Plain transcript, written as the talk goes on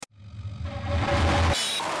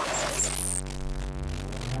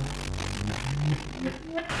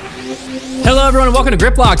everyone, and welcome to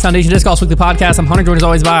Grip Locks, Foundation Disc Golf's weekly podcast. I'm Hunter, joined as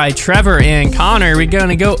always by Trevor and Connor. We're going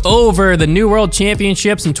to go over the New World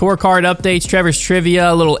Championships and tour card updates, Trevor's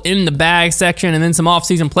trivia, a little in the bag section, and then some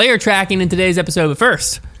off-season player tracking in today's episode. But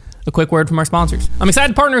first, a quick word from our sponsors. I'm excited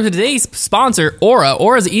to partner with today's sponsor, Aura.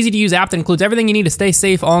 Aura is an easy-to-use app that includes everything you need to stay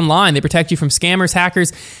safe online. They protect you from scammers,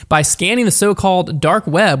 hackers, by scanning the so-called dark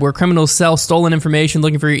web, where criminals sell stolen information,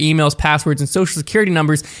 looking for your emails, passwords, and social security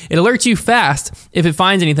numbers. It alerts you fast if it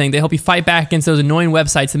finds anything. They help you fight back against those annoying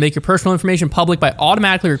websites that make your personal information public by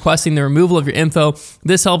automatically requesting the removal of your info.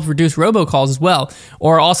 This helps reduce robocalls as well.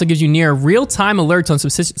 Aura also gives you near real-time alerts on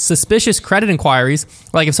suspicious credit inquiries,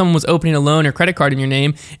 like if someone was opening a loan or credit card in your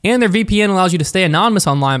name. And their VPN allows you to stay anonymous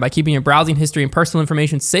online by keeping your browsing history and personal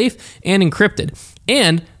information safe and encrypted.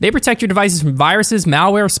 And they protect your devices from viruses,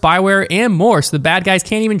 malware, spyware, and more, so the bad guys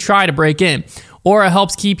can't even try to break in. Aura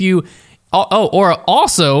helps keep you... Aura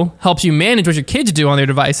also helps you manage what your kids do on their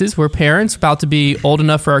devices. We're parents about to be old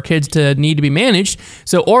enough for our kids to need to be managed.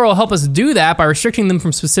 So Aura will help us do that by restricting them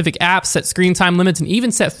from specific apps, set screen time limits, and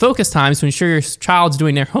even set focus times to ensure your child's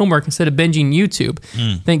doing their homework instead of binging YouTube.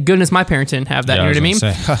 Thank goodness my parents didn't have that, you know what I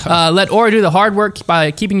mean? Let Aura do the hard work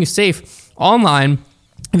by keeping you safe online.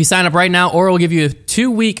 If you sign up right now, Aura will give you a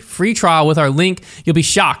 2-week free trial with our link. You'll be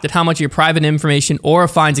shocked at how much of your private information Aura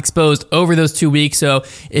finds exposed over those 2 weeks. So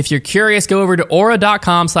if you're curious, go over to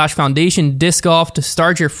aura.com/foundation disc golf to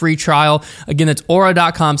start your free trial. Again, that's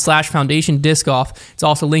aura.com/foundation disc golf. It's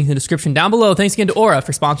also linked in the description down below. Thanks again to Aura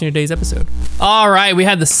for sponsoring today's episode. All right, we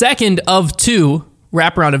had the second of 2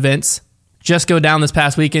 wraparound events just go down this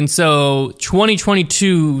past weekend. So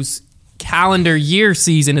 2022's calendar year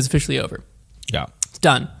season is officially over. Yeah.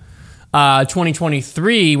 Done.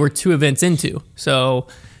 2023 we're 2 events into, so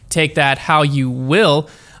take that how you will.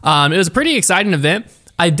 It was a pretty exciting event.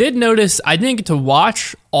 I did notice I didn't get to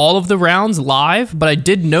watch all of the rounds live, but I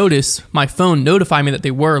did notice my phone notify me that they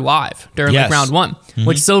were live during like round 1,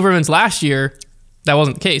 which silver events last year, that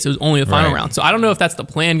wasn't the case. It was only the final round. So I don't know if that's the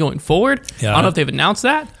plan going forward. I don't know if they've announced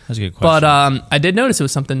that. That's a good question. But I did notice it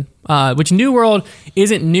was something, which New World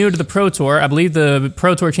isn't new to the Pro Tour. I believe the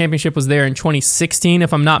Pro Tour Championship was there in 2016,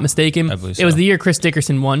 if I'm not mistaken. I believe so. It was the year Chris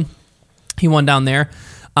Dickerson won. He won down there.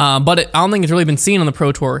 But I don't think it's really been seen on the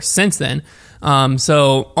Pro Tour since then.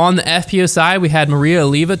 So on the FPO side, we had Maria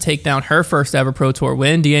Oliva take down her first ever Pro Tour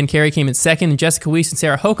win. Deanne Carey came in second, and Jessica Weiss and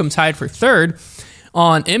Sarah Hokum tied for third.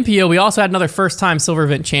 On MPO, we also had another first-time silver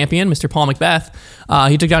event champion, Mr. Paul Macbeth.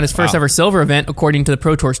 He took down his first ever silver event, according to the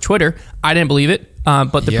Pro Tour's Twitter. I didn't believe it,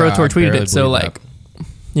 but the Pro Tour tweeted it. So, like,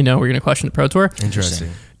 we're going to question the Pro Tour. Interesting.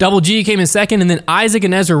 Double G came in second, and then Isaac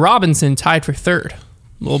and Ezra Robinson tied for third.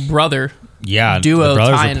 Little brother duo the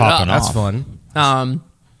brothers tying were popping it up. That's fun.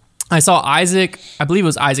 I saw Isaac, I believe it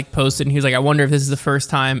was Isaac posted, and he was like, I wonder if this is the first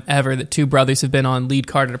time ever that 2 brothers have been on lead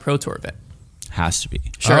card at a Pro Tour event. Has to be.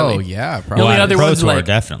 Surely. Oh, yeah, The probably. only other Pro ones, Tour, like,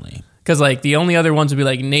 definitely. because like the only other ones would be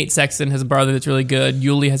like Nate Sexton has a brother that's really good.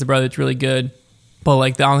 Yuli has a brother that's really good. But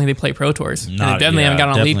like I don't think they play Pro Tours. And they definitely haven't got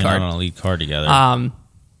on a lead card. Not on a lead card together.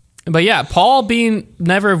 But yeah, Paul being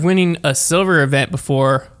never winning a silver event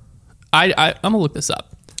before. I'm gonna look this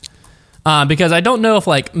up because I don't know if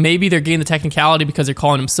like maybe they're getting the technicality because they're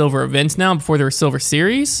calling them silver events now before they were silver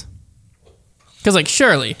series. Because like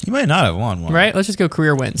surely he might not have won one. Right? Let's just go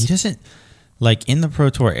career wins. He doesn't. Like, in the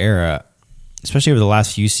Pro Tour era, especially over the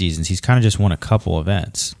last few seasons, he's kind of just won a couple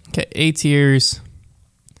events. Okay, A tiers.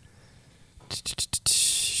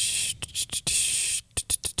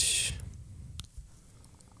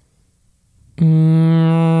 You're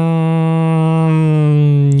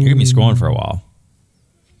going to be scrolling for a while.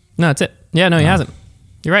 No, that's it. Yeah, no, he hasn't.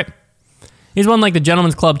 You're right. He's won, like, the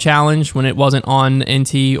Gentleman's Club Challenge when it wasn't on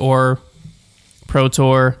NT or Pro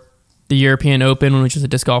Tour. The European Open, which is a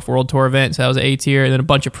Disc Golf World Tour event, so that was A tier, and then a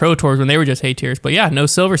bunch of Pro Tours when they were just A tiers. But yeah, no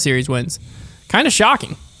Silver Series wins. Kind of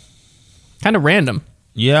shocking. Kind of random.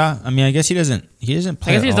 Yeah, I mean, I guess he doesn't play. I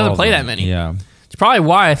guess he just doesn't play that many. Yeah, it's probably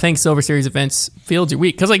why I think Silver Series events fields are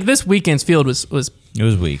weak, because like this weekend's field was it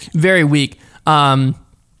was weak, very weak.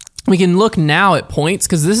 We can look now at points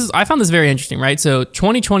because I found this very interesting, right? So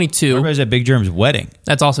 2022, everybody's at Big Germ's wedding.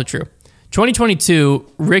 That's also true. 2022,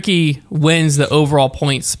 Ricky wins the overall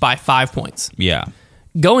points by 5 points. Yeah.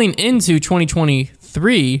 Going into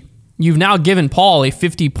 2023, you've now given Paul a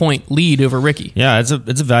 50-point lead over Ricky. Yeah, it's a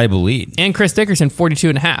valuable lead. And Chris Dickerson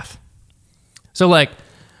 42.5. So like,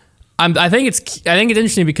 I think it's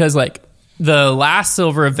interesting because like the last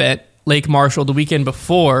silver event, Lake Marshall, the weekend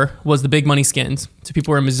before was the Big Money Skins. So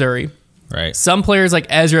people were in Missouri. Right. Some players like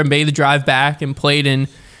Ezra made the drive back and played in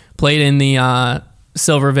the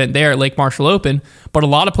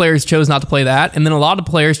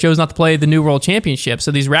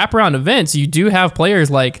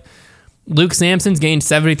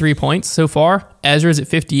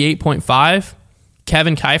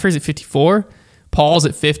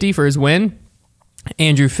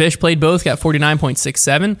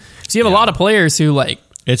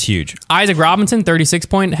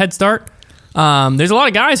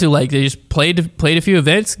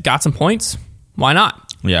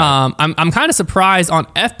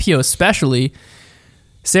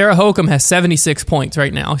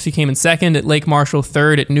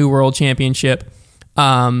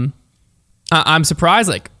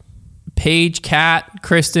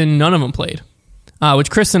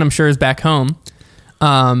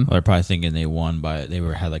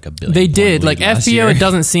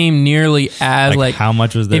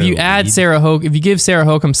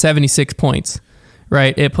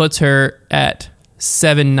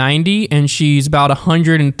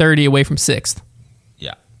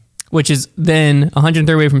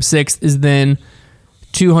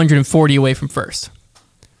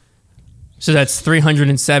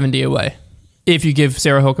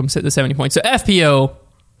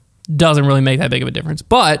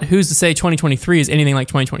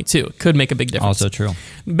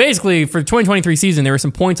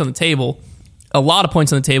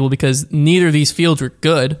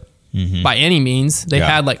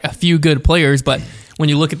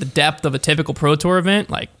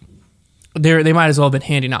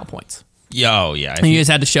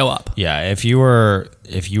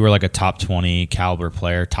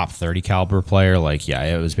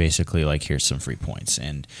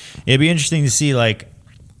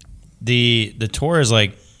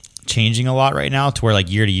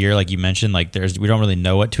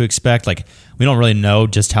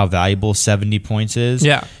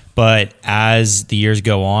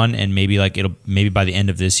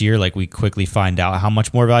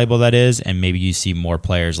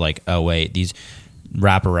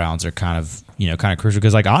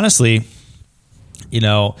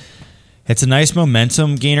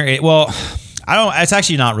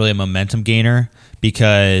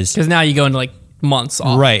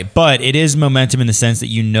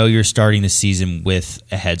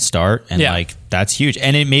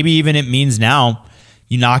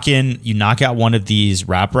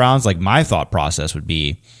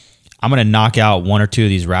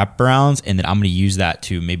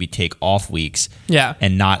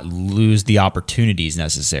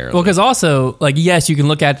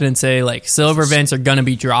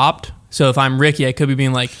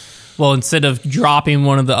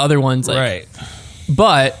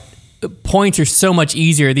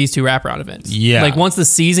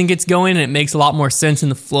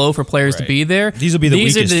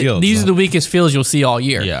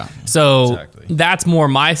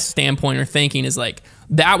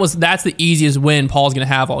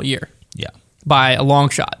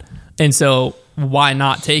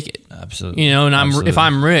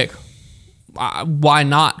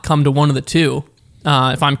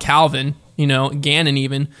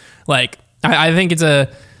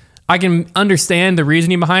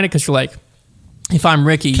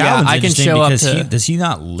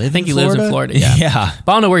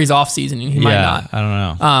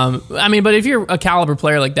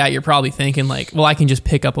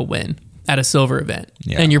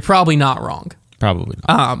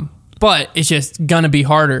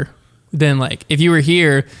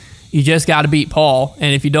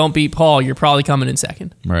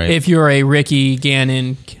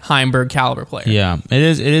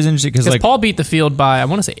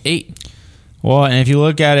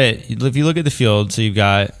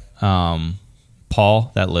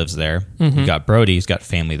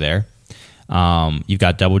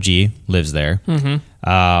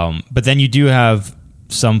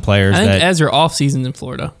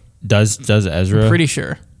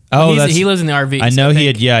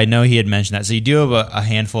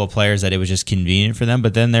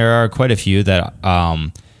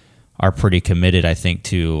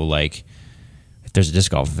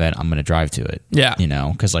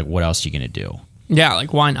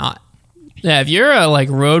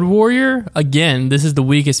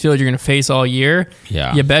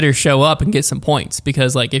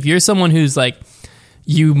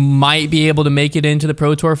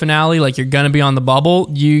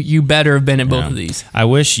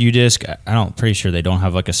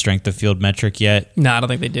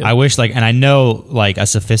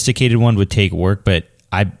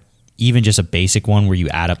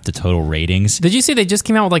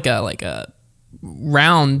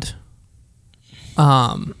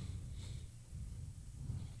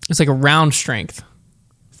It's like a round strength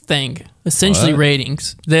thing. Essentially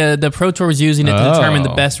ratings. The Pro Tour was using it to determine the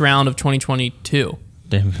best round of 2022.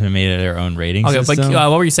 They made it their own rating system. But,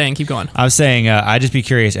 what were you saying? Keep going. I was saying I'd just be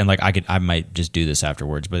curious, and like I might just do this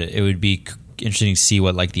afterwards, but it would be interesting to see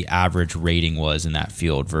what like the average rating was in that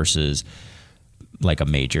field versus like a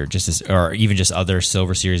major, or even just other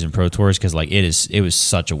Silver Series and Pro Tours, because like it was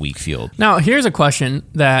such a weak field. Now here's a question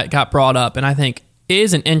that got brought up, and I think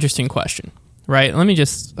is an interesting question. Right? Let me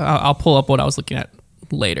I'll pull up what I was looking at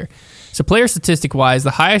later. So player statistic wise,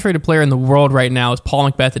 the highest rated player in the world right now is Paul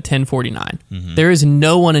McBeth at 1049. Mm-hmm. There is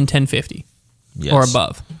no one in 1050 or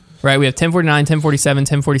above. Right? We have 1049, 1047,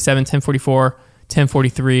 1047, 1044,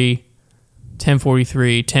 1043,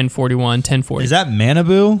 1043, 1041, 1040. Is that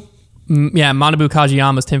Manabu? Yeah, Manabu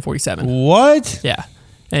Kajiyama's 1047. What? Yeah.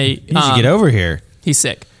 He needs to get over here. He's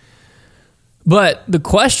sick. But the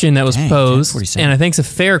question that was posed, and I think it's a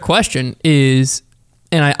fair question, is,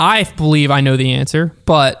 and I believe I know the answer,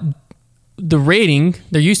 but the rating,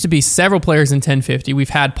 there used to be several players in 1050. We've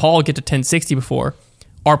had Paul get to 1060 before.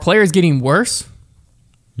 Are players getting worse?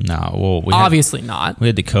 No. Well, obviously not. We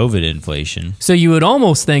had the COVID inflation. So you would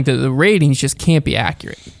almost think that the ratings just can't be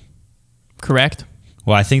accurate. Correct?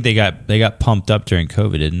 Well, I think they got pumped up during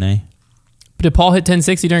COVID, didn't they? But did Paul hit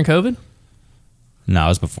 1060 during COVID? No, it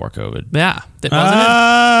was before COVID. Yeah. Wasn't it?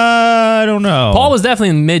 I don't know. Paul was definitely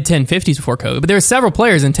in the mid-1050s before COVID, but there were several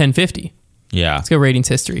players in 1050. Yeah. Let's go ratings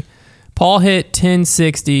history. Paul hit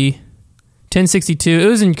 1060, 1062. It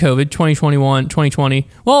was in COVID, 2021, 2020.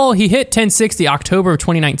 Well, he hit 1060 October of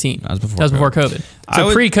 2019. That was before COVID.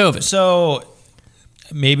 So pre-COVID. So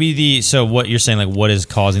maybe so what you're saying, like what is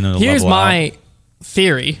causing them to Here's level out? my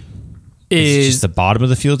theory. It's just the bottom of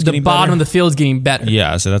the field's getting better? The bottom of the field's getting better.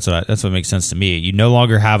 Yeah, so that's what makes sense to me. You no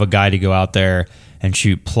longer have a guy to go out there and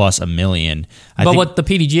shoot plus $1 million. But what the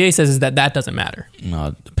PDGA says is that doesn't matter.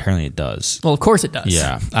 Well, apparently it does. Well, of course it does.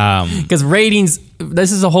 Yeah. Because ratings,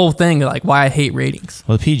 this is the whole thing, like why I hate ratings.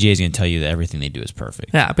 Well, the PGA is going to tell you that everything they do is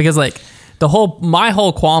perfect. Yeah, because like my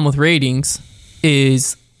whole qualm with ratings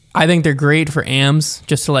is I think they're great for AMs,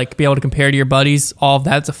 just to like be able to compare to your buddies. All of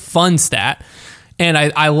that's a fun stat. And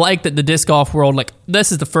I like that the disc golf world, like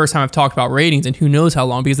this is the first time I've talked about ratings in who knows how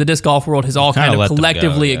long, because the disc golf world has all kind of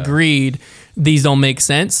collectively agreed these don't make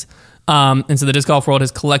sense. And so the disc golf world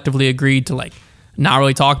has collectively agreed to like not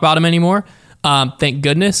really talk about them anymore. Thank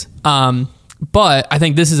goodness. But I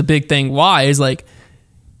think this is a big thing. Why is like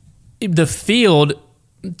the field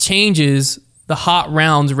changes the hot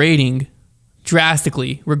rounds rating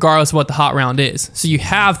drastically, regardless of what the hot round is. So you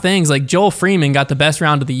have things like Joel Freeman got the best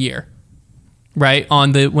round of the year. Right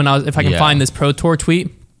on if I can find this Pro Tour tweet,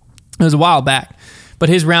 it was a while back, but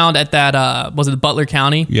his round at that was it Butler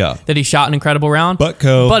County? Yeah, that he shot an incredible round.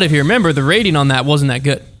 Butco. But if you remember, the rating on that wasn't that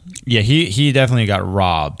good. Yeah, he definitely got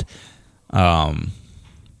robbed. Now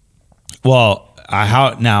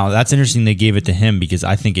that's interesting. They gave it to him because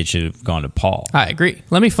I think it should have gone to Paul. I agree.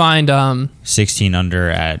 Let me find 16 under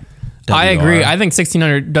at. WR. I agree. I think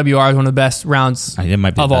 1600 WR is one of the best rounds it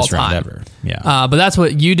might be of the best all round time. Ever. Yeah. But that's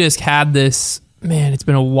what UDisc had this. Man, it's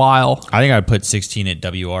been a while. I think I'd put 16 at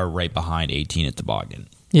WR right behind 18 at Toboggan.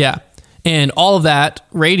 Yeah. And all of that,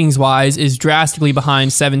 ratings-wise, is drastically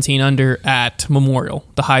behind 17 under at Memorial,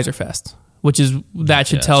 the Heiser Fest, which is, that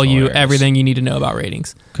should tell you everything you need to know about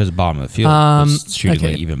ratings. Because the bottom of the field was shooting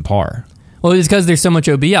like even par. Well, it's because there's so much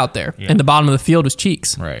OB out there, and the bottom of the field was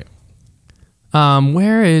cheeks. Right. I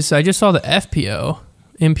just saw the FPO.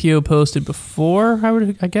 MPO posted before,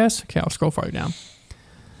 I guess. Okay, I'll scroll farther down.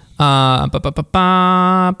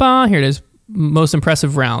 Here it is. Most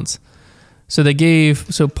impressive rounds. So they gave,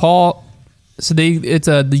 it's the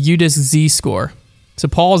UDisc Z score. So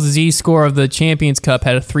Paul's Z score of the Champions Cup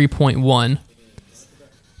had a 3.1,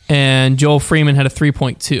 and Joel Freeman had a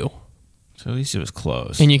 3.2. So at least it was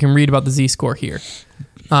close. And you can read about the Z score here.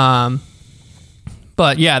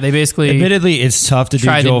 But yeah, they basically... Admittedly, it's tough to do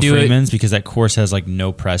Joel Freeman's because that course has like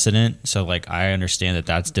no precedent. So like I understand that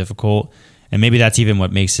that's difficult. And maybe that's even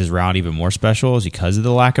what makes his round even more special is because of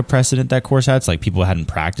the lack of precedent that course had. It's like people hadn't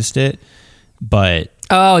practiced it. But...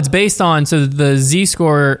 Oh, it's based on... So the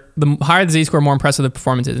Z-score... The higher the Z-score, more impressive the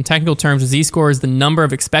performance is. In technical terms, the Z-score is the number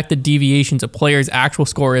of expected deviations a player's actual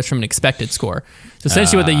score is from an expected score. So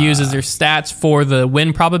essentially what they use is their stats for the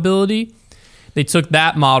win probability. They took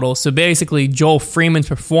that model. So basically, Joel Freeman's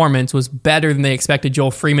performance was better than they expected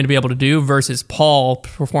Joel Freeman to be able to do versus Paul's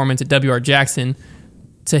performance at WR Jackson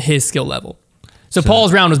to his skill level. So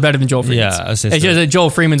Paul's round was better than Joel Freeman's. Yeah, it's just that Joel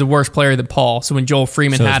Freeman's a worse player than Paul. So when Joel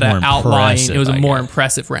Freeman had an outline, it was a more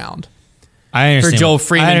impressive round. I understand for Joel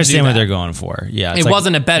Freeman. I understand to do what that. they're going for. Yeah, It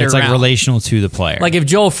wasn't a better It's like round. relational to the player. Like if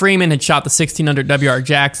Joel Freeman had shot the 1600 WR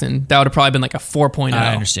Jackson, that would have probably been like a 4.0.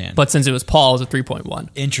 I understand. But since it was Paul, it was a 3.1.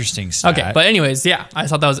 Interesting stat. Okay, but anyways, yeah, I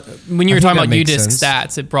thought that was when you were think talking that about makes UDisc sense.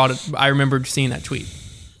 stats. It brought it. I remembered seeing that tweet.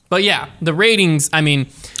 But yeah, the ratings. I mean,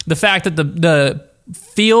 the fact that the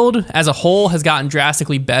field as a whole has gotten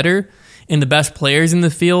drastically better, and the best players in the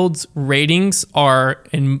field's ratings are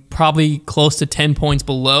probably close to 10 points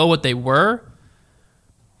below what they were.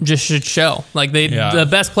 Just should show like the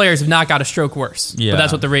best players have not got a stroke worse. Yeah. But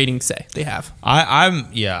that's what the ratings say they have.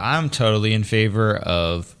 I'm totally in favor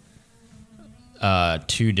of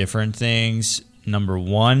two different things. Number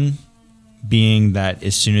one being that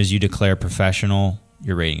as soon as you declare professional,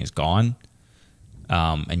 your rating is gone,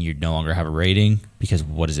 and you no longer have a rating because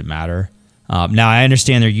what does it matter? Now I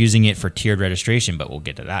understand they're using it for tiered registration, but we'll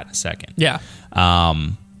get to that in a second. Yeah.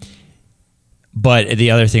 But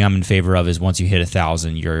the other thing I'm in favor of is once you hit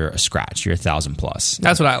 1,000, you're a scratch. You're 1,000 plus.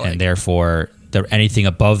 That's what I like. And therefore, anything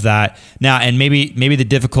above that now, and maybe the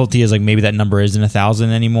difficulty is like maybe that number isn't 1,000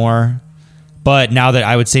 anymore. But now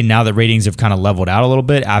that ratings have kind of leveled out a little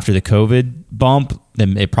bit after the COVID bump,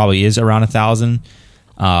 then it probably is around 1,000.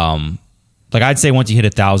 Like I'd say once you hit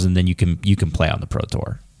 1,000, then you can play on the Pro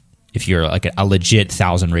Tour. If you're like a legit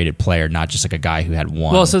 1,000 rated player, not just like a guy who had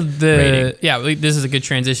one. Well, so rating. this is a good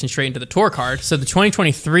transition straight into the tour card. So the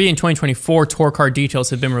 2023 and 2024 tour card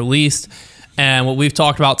details have been released, and what we've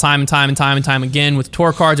talked about time and time again with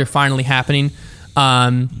tour cards are finally happening. Oh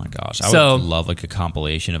my gosh, I would love like a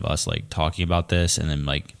compilation of us like talking about this, and then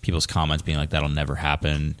like people's comments being like that'll never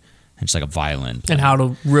happen. And just like a violin and how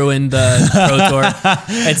to ruin the Pro Tour.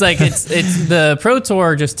 It's like it's the Pro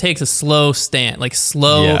Tour just takes a slow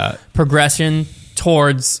progression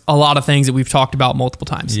towards a lot of things that we've talked about multiple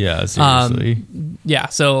times. Yeah, seriously.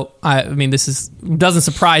 So I mean, doesn't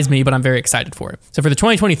surprise me, but I'm very excited for it. So for the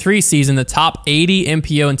 2023 season, the top 80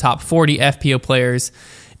 MPO and top 40 FPO players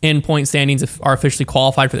in point standings are officially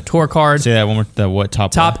qualified for the tour card. Say that one more. What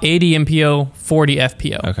top 80 MPO, 40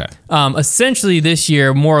 FPO. Okay. Essentially, this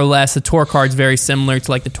year, more or less, the tour card's very similar to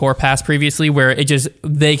like the Tour Pass previously, where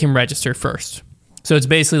they can register first. So it's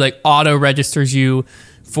basically like auto registers you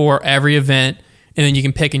for every event, and then you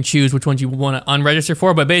can pick and choose which ones you want to unregister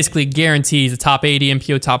for. But basically, guarantees the top 80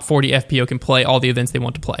 MPO, top 40 FPO can play all the events they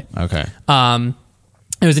want to play. Okay.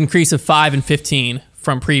 It was an increase of 5 and 15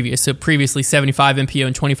 from previous. So previously 75 MPO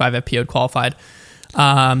and 25 FPO had qualified.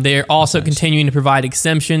 They're also continuing to provide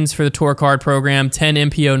exemptions for the tour card program. 10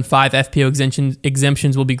 MPO and 5 FPO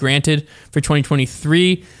exemptions will be granted for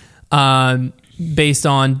 2023 based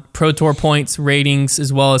on Pro Tour points, ratings,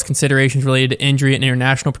 as well as considerations related to injury and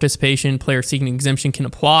international participation. Players seeking exemption can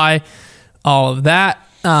apply. All of that.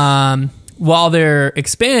 While they're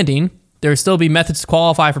expanding, there will still be methods to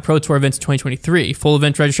qualify for Pro Tour events in 2023. Full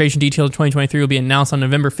event registration details in 2023 will be announced on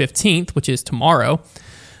November 15th, which is tomorrow,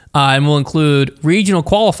 and will include regional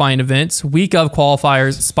qualifying events, week of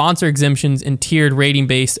qualifiers, sponsor exemptions, and tiered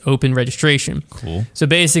rating-based open registration. Cool. So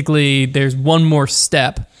basically, there's one more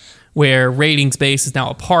step where ratings-based is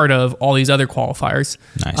now a part of all these other qualifiers.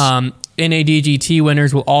 Nice. NADGT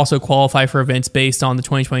winners will also qualify for events based on the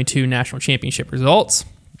 2022 National Championship results.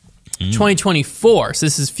 2024, so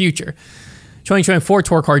this is future. 2024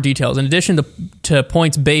 tour card details. In addition to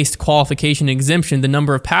points-based qualification and exemption, the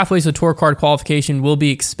number of pathways to tour card qualification will be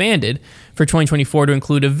expanded for 2024 to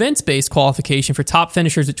include events-based qualification for top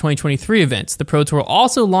finishers at 2023 events. The Pro Tour will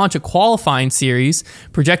also launch a qualifying series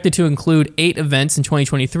projected to include 8 events in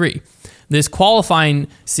 2023. This qualifying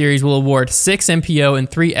series will award 6 MPO and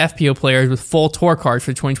 3 FPO players with full tour cards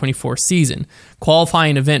for the 2024 season.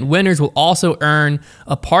 Qualifying event winners will also earn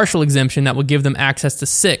a partial exemption that will give them access to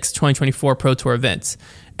 6 2024 Pro Tour events.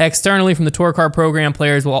 Externally from the tour card program,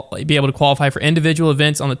 players will be able to qualify for individual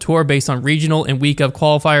events on the tour based on regional and week of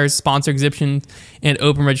qualifiers, sponsor exemptions, and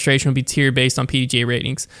open registration will be tiered based on PDGA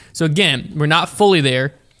ratings. So again, we're not fully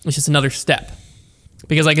there. It's just another step.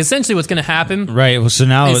 Because like essentially what's going to happen, right? Well, so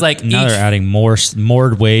now is like they're adding more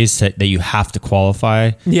ways that you have to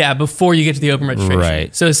qualify. Yeah, before you get to the open registration.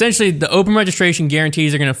 Right. So essentially, the open registration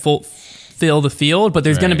guarantees are going to fill the field, but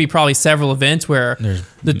there's going to be probably several events where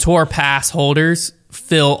the tour pass holders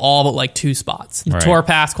fill all but like 2 spots. The tour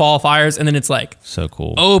pass qualifiers, and then it's like so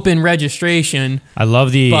cool open registration. I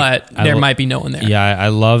love but there might be no one there. Yeah, I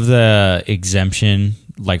love the exemption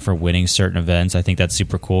like for winning certain events. I think that's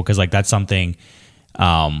super cool because like that's something.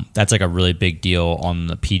 That's like a really big deal on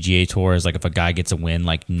the PGA Tour. Is like if a guy gets a win,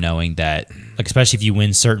 like knowing that, like especially if you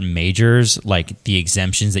win certain majors, like the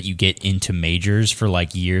exemptions that you get into majors for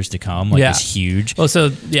like years to come, like is huge. Well, so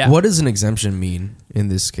yeah, what does an exemption mean in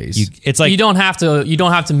this case? It's like you don't have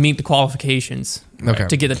to meet the qualifications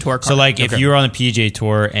to get the tour card. So like if you were on the PGA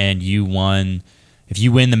Tour and you won. If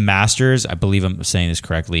you win the Masters, I believe I'm saying this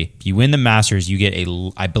correctly. If you win the Masters,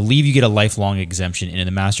 I believe you get a lifelong exemption into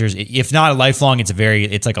the Masters. If not a lifelong,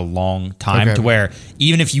 it's like a long time to where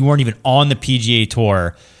even if you weren't even on the PGA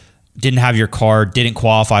Tour, didn't have your card, didn't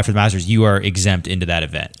qualify for the Masters, you are exempt into that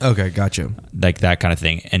event. Okay, gotcha. Like that kind of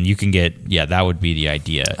thing. And you can get, that would be the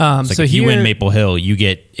idea. So if you win Maple Hill, you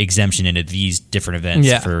get exemption into these different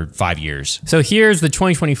events for 5 years. So here's the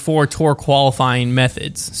 2024 Tour qualifying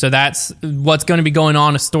methods. So that's what's going to be going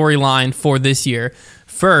on, a storyline for this year.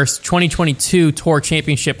 First, 2022 Tour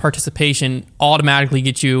Championship participation automatically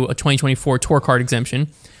gets you a 2024 Tour card exemption.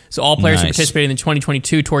 So all players who participated in the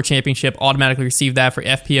 2022 Tour Championship automatically receive that. For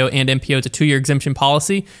FPO and MPO. It's a 2-year exemption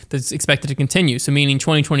policy that's expected to continue. So meaning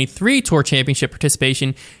 2023 Tour Championship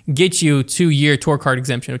participation gets you 2-year Tour card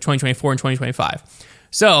exemption of 2024 and 2025.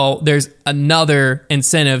 So there's another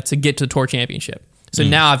incentive to get to the Tour Championship. So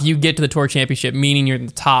now if you get to the Tour Championship, meaning you're in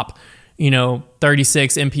the top,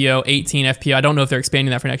 36 MPO, 18 FPO. I don't know if they're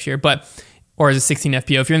expanding that for next year, or is it 16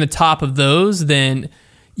 FPO? If you're in the top of those, then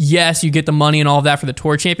yes, you get the money and all of that for the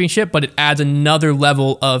Tour Championship, but it adds another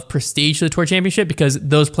level of prestige to the Tour Championship because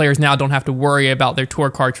those players now don't have to worry about their Tour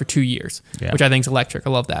cards for 2 years, which I think is electric. I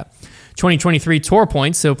love that. 2023 Tour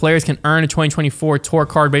points. So players can earn a 2024 Tour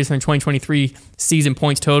card based on their 2023 season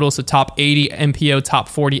points total. So top 80 MPO, top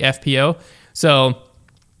 40 FPO. So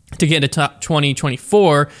to get to top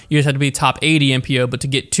 2024, you just have to be top 80 MPO, but to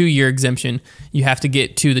get 2-year exemption, you have to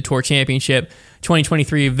get to the Tour Championship.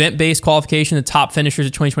 2023 event-based qualification, the top finishers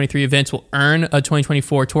at 2023 events will earn a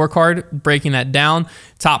 2024 Tour card. Breaking that down,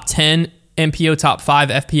 top 10 MPO, top 5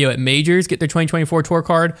 FPO at majors get their 2024 Tour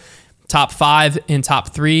card. Top 5 and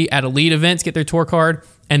top 3 at elite events get their Tour card.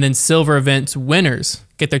 And then silver events winners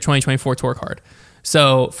get their 2024 Tour card.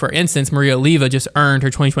 So, for instance, Maria Oliva just earned her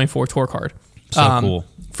 2024 Tour card. Cool.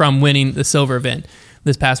 From winning the silver event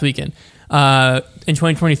this past weekend. In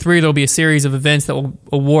 2023, there will be a series of events that will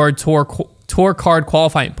award Tour card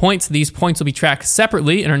qualifying points. These points will be tracked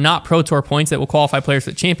separately and are not Pro Tour points that will qualify players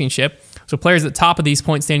for the championship. So players at the top of these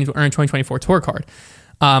point standings will earn a 2024 Tour card.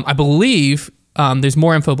 I believe there's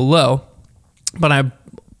more info below, but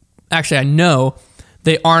I know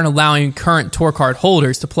they aren't allowing current Tour card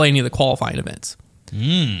holders to play any of the qualifying events.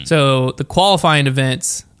 So the qualifying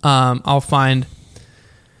events, I'll find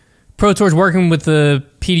Pro Tour's working with the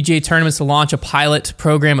PDGA tournaments to launch a pilot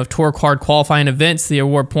program of Tour card qualifying events. The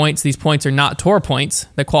award points. These points are not Tour points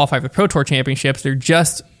that qualify for Pro Tour championships. They're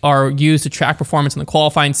just are used to track performance in the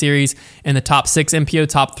qualifying series, and the top 6 MPO,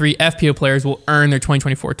 top 3 FPO players will earn their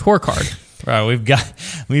 2024 Tour card. Right, we've got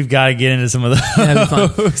to get into some of those. Yeah,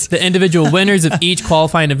 that'd be fun. The individual winners of each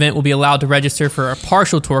qualifying event will be allowed to register for a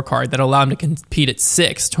partial Tour card that will allow them to compete at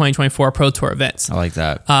 6 2024 Pro Tour events. I like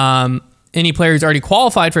that. Any player who's already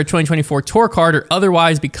qualified for a 2024 Tour card or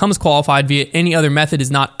otherwise becomes qualified via any other method is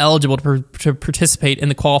not eligible to participate in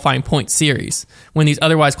the qualifying point series. When these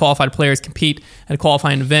otherwise qualified players compete at a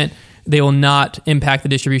qualifying event, they will not impact the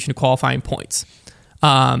distribution of qualifying points.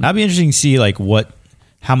 That'd be interesting to see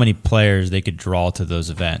how many players they could draw to those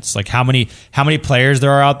events. Like how many players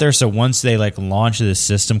there are out there. So once they launch this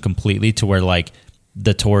system completely to where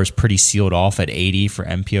the tour is pretty sealed off at 80 for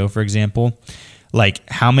MPO, for example.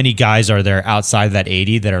 How many guys are there outside of that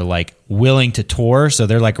 80 that are willing to tour, so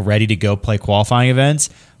they're ready to go play qualifying events,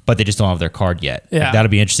 but they just don't have their card yet? Yeah,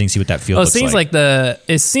 that'll be interesting to see what that field looks like.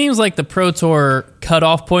 It seems like the Pro Tour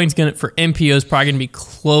cutoff points for MPO is probably going to be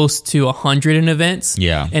close to 100 in events.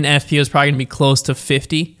 Yeah, and FPO is probably going to be close to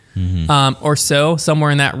 50 or so,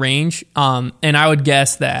 somewhere in that range. And I would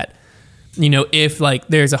guess that if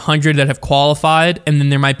there's 100 that have qualified, and then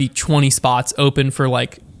there might be 20 spots open for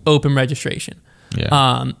open registration.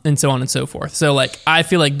 Yeah. And so on and so forth. So I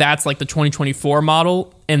feel like that's the 2024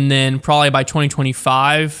 model, and then probably by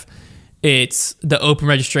 2025, it's the open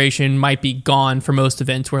registration might be gone for most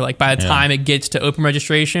events. Where by the time it gets to open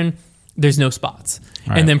registration, there's no spots,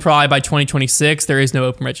 right. And then probably by 2026, there is no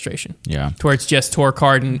open registration. Yeah, to where it's just tour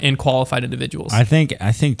card and qualified individuals. I think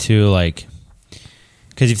too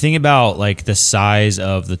because if you think about the size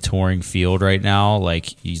of the touring field right now,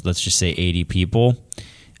 let's just say 80 people.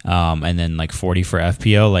 And then 40 for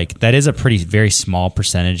FPO, that is a very small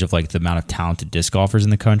percentage of the amount of talented disc golfers in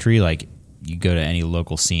the country. You go to any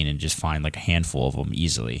local scene and just find a handful of them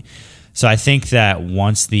easily. So I think that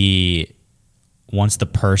once the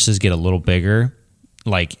purses get a little bigger,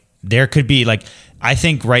 like there could be like, I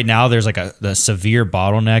think right now there's like the severe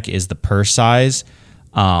bottleneck is the purse size.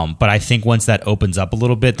 But I think once that opens up a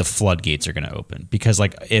little bit, the floodgates are going to open, because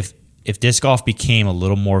like if disc golf became a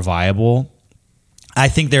little more viable, I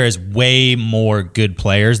think there is way more good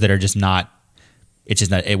players that are just not. It's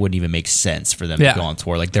just not. It wouldn't even make sense for them to go on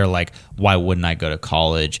tour. Like they're like, why wouldn't I go to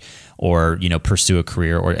college or pursue a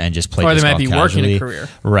career and just play? Or disc they might golf be casually. working a career,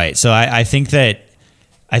 right? So I think that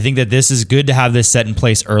this is good to have this set in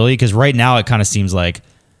place early, because right now it kind of seems like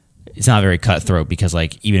it's not very cutthroat, because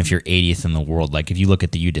like even if you're 80th in the world, like if you look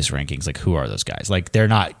at the UDisc rankings, like who are those guys? Like they're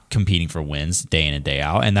not competing for wins day in and day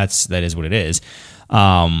out, and that is what it is.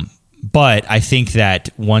 But I think that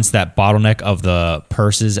once that bottleneck of the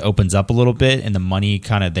purses opens up a little bit and the money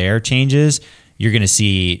kind of there changes, you're going to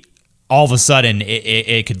see all of a sudden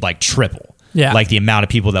it could like triple. Yeah. Like the amount of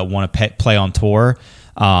people that want to play on tour.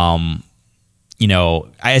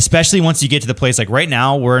 Especially once you get to the place, like right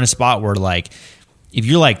now we're in a spot where like if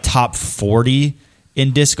you're like top 40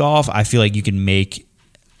 in disc golf, I feel like you can make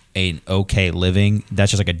an okay living.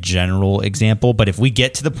 That's just like a general example. But if we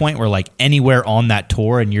get to the point where like anywhere on that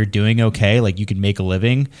tour and you're doing okay, like you can make a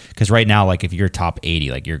living, because right now, like if you're top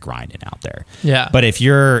 80, like you're grinding out there. Yeah. But if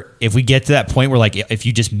we get to that point where like if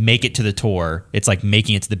you just make it to the tour, it's like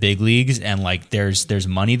making it to the big leagues, and like there's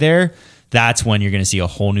money there. That's when you're going to see a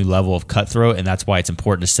whole new level of cutthroat, and that's why it's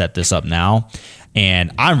important to set this up now.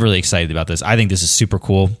 And I'm really excited about this. I think this is super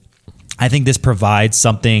cool. I think this provides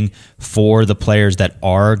something for the players that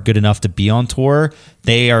are good enough to be on tour.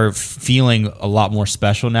 They are feeling a lot more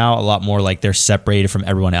special now, a lot more like they're separated from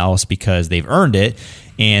everyone else because they've earned it,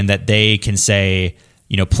 and that they can say,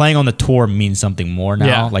 playing on the tour means something more now.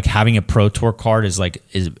 Yeah. Like having a Pro Tour card is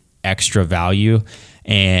extra value,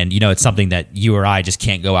 and it's something that you or I just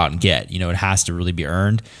can't go out and get. It has to really be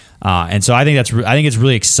earned. And so I think it's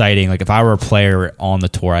really exciting. Like if I were a player on the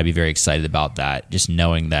tour, I'd be very excited about that, just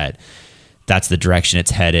knowing that that's the direction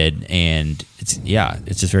it's headed, and it's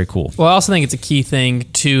just very cool. Well, I also think it's a key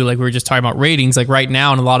thing too, like we were just talking about ratings. Like right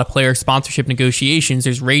now in a lot of player sponsorship negotiations,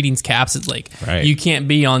 there's ratings caps. It's like you can't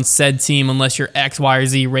be on said team unless you're X, Y, or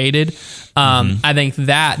Z rated. I think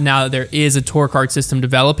that now that there is a tour card system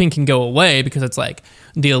developing can go away, because it's like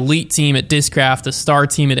the elite team at Discraft, the star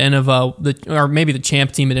team at Innova, or maybe the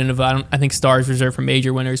champ team at Innova. I think star is reserved for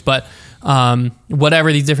major winners, but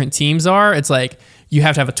whatever these different teams are, it's like you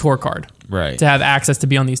have to have a tour card to have access to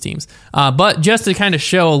be on these teams. But just to kind of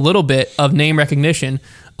show a little bit of name recognition,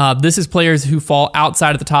 this is players who fall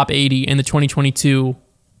outside of the top 80 in the 2022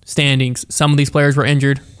 standings. Some of these players were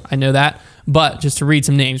injured, I know that. But just to read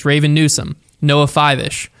some names: Raven Newsom, Noah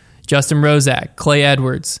Fivish, Justin Rozak, Clay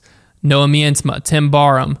Edwards, Noah Miensma, Tim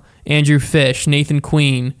Barham, Andrew Fish, Nathan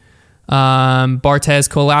Queen, Bartez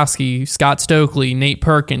Kolowski, Scott Stokely, Nate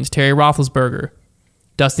Perkins, Terry Roethlisberger,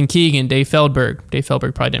 Dustin Keegan, Dave Feldberg. Dave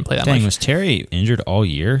Feldberg probably didn't play that much. Was Terry injured all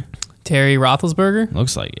year? Terry Roethlisberger?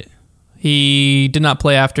 Looks like it. He did not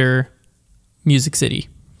play after Music City.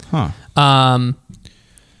 Huh.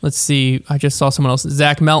 Let's see. I just saw someone else.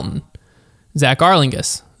 Zach Melton, Zach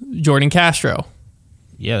Arlingus, Jordan Castro.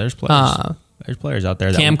 Yeah, there's players. There's players out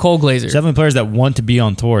there. Cam Colglazer. There's definitely players that want to be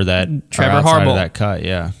on tour that Trevor are outside Harbaugh. of that cut.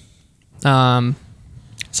 Yeah.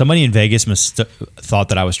 Somebody in Vegas thought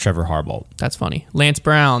that I was Trevor Harbaugh. That's funny. Lance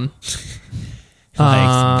Brown.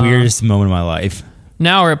 Weirdest moment of my life.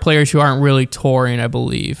 Now we're at players who aren't really touring, I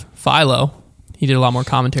believe. Philo. He did a lot more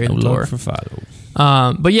commentary than tour. For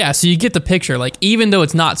Philo. But yeah, so you get the picture. Like, even though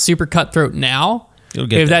it's not super cutthroat now,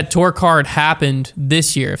 if that tour card happened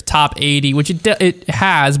this year, if top 80, which it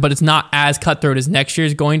has, but it's not as cutthroat as next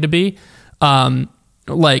year's going to be,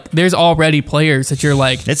 like there's already players that you're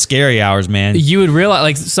like, it's scary hours, man. You would realize,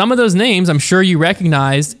 like, some of those names I'm sure you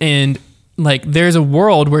recognized, and like there's a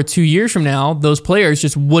world where 2 years from now those players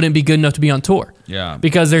just wouldn't be good enough to be on tour. Yeah,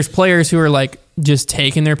 because there's players who are like just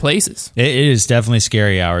taking their places. It is definitely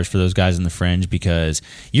scary hours for those guys in the fringe, because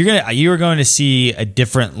you are going to see a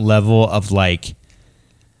different level of like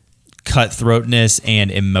cutthroatness and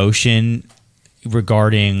emotion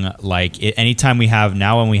regarding like anytime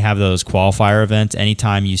when we have those qualifier events,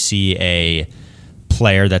 anytime you see a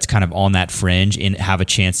player that's kind of on that fringe and have a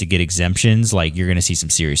chance to get exemptions, like you're going to see some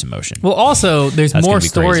serious emotion. Well, also there's more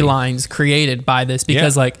storylines created by this,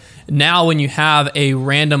 because like now when you have a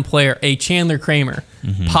random player, a Chandler Kramer,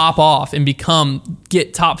 pop off and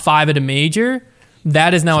get top 5 at a major,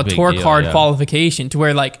 that is now a tour card qualification, to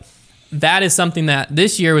where like that is something that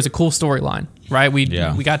this year was a cool storyline, right? We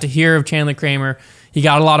got to hear of Chandler Kramer. He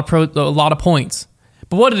got a lot of points,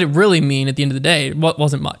 But what did it really mean at the end of the day? What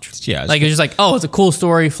wasn't much. Yeah, like, it's just like, oh, it's a cool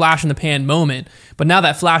story, flash in the pan moment. But now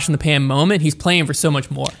that flash in the pan moment, he's playing for so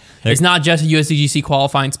much more. It's not just a USDGC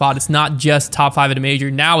qualifying spot. It's not just top 5 at a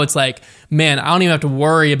major. Now it's like, man, I don't even have to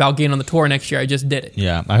worry about getting on the tour next year. I just did it.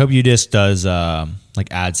 Yeah, I hope UDisc does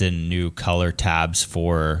like adds in new color tabs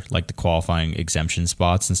for like the qualifying exemption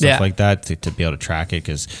spots and stuff like that to be able to track it,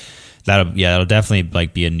 because that'll definitely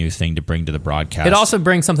like be a new thing to bring to the broadcast. It also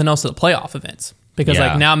brings something else to the playoff events, because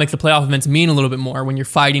like now it makes the playoff events mean a little bit more when you're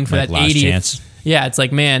fighting for like that last 80th chance. Yeah, it's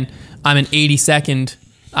like, man, I'm an 82nd.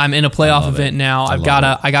 I'm in a playoff event now.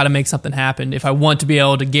 I gotta make something happen if I want to be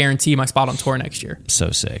able to guarantee my spot on tour next year.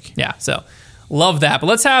 So sick. Yeah, so love that. But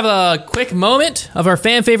let's have a quick moment of our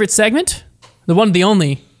fan favorite segment, the one, the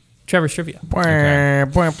only, Trevor's Trivia. Okay.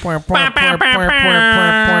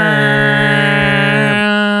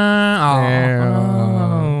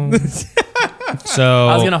 So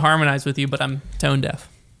I was gonna harmonize with you, but I'm tone deaf.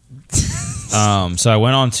 So I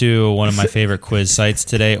went on to one of my favorite quiz sites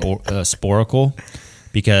today, Sporcle,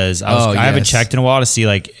 because I haven't checked in a while to see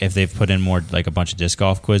like if they've put in more like a bunch of disc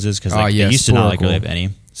golf quizzes, because they used to not like really have any.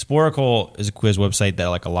 Sporcle is a quiz website that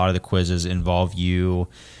like a lot of the quizzes involve you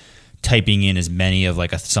typing in as many of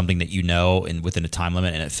like something that you know and within a time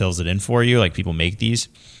limit, and it fills it in for you. Like people make these.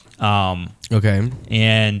 Okay.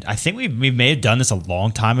 And I think we may have done this a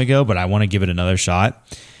long time ago, but I want to give it another shot.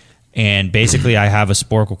 And basically, I have a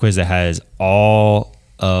Sporcle quiz that has all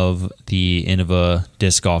of the Innova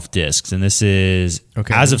disc golf discs, and this is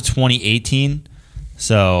as of 2018.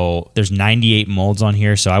 So there's 98 molds on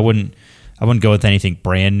here. So I wouldn't go with anything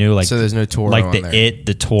brand new. Like, so there's no Toro like on the there.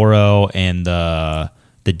 the Toro and the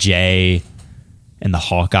J and the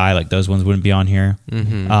Hawkeye. Like those ones wouldn't be on here.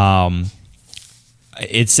 Mm-hmm.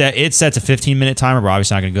 It's set to 15-minute timer. We're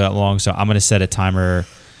obviously not going to go that long, so I'm going to set a timer.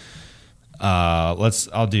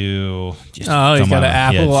 I'll do. He's got an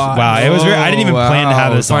Apple Watch. Wow, it was. I didn't even plan to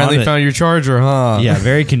have this. Finally found your charger, huh? Yeah,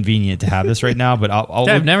 very convenient to have this right now. But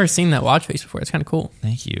I've never seen that watch face before. It's kind of cool.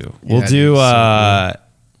 Thank you. We'll do.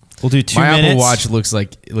 We'll do 2 minutes. My Apple Watch looks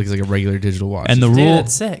like a regular digital watch. And the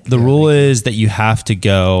rule is that you have to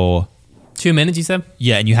go 2 minutes, you said?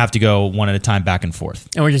 Yeah, and you have to go one at a time back and forth.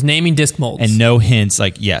 And we're just naming disc molds. And no hints,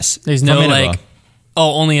 like, yes. There's no, like,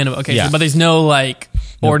 only Innova. Okay, yeah. But there's no, like,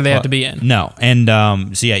 order they have to be in. No. And,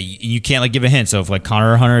 so, yeah, you can't, like, give a hint. So, if, like,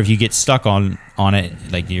 Connor or Hunter, if you get stuck on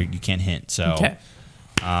it, like, you can't hint. So, okay.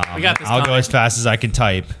 We got this. I'll go as fast as I can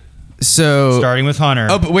type. So, starting with Hunter.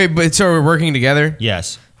 Oh, but wait, so we're working together?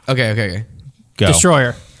 Yes. Okay. Go.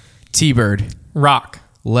 Destroyer. T-Bird. Rock.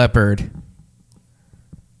 Leopard.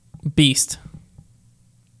 Beast.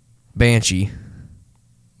 Banshee.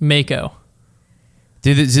 Mako.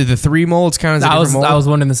 Did the 3 molds count as a different mold? I was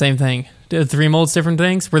wondering the same thing. Did the 3 molds different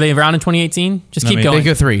things? Were they around in 2018? Just keep going.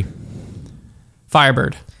 Mako 3.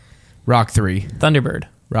 Firebird. Rock 3. Thunderbird.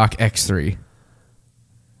 Rock X3.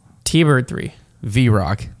 T-Bird 3.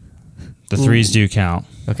 V-Rock. The 3s do count.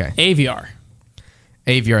 Okay. AVR.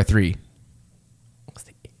 AVR 3. What's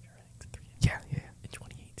the AVR X3? Yeah. In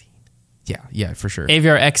 2018. Yeah, for sure.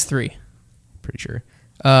 AVR X3. Pretty sure.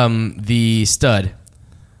 The Stud.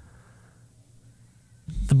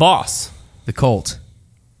 The Boss. The Colt.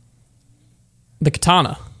 The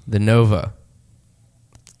Katana. The Nova.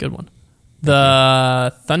 Good one.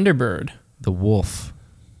 The Thunderbird. The Wolf.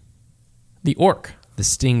 The Orc. The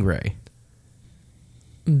Stingray.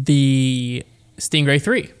 The Stingray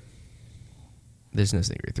 3. There's no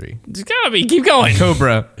Stingray 3. There's gotta be. Keep going.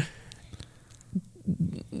 Cobra.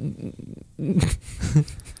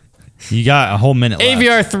 You got a whole minute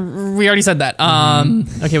left. AVR, we already said that.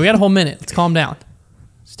 Okay, we got a whole minute. Let's calm down.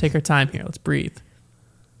 Let's take our time here. Let's breathe.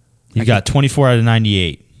 You got 24 out of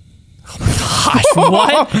 98. Oh my gosh,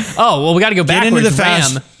 what? Oh, well, we got to go backwards. Get into the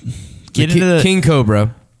fast. Get into the King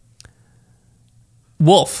Cobra.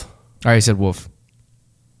 Wolf. I already said Wolf.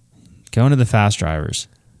 Go into the fast drivers.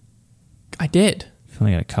 I did. I've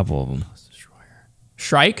only got a couple of them.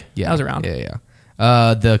 Shrike? Yeah. That was around. Yeah.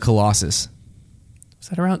 The Colossus. Was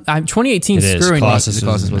that around? 2018 it is. Screwing Colossus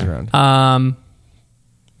was around.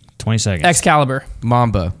 20 seconds. Excalibur.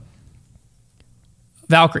 Mamba.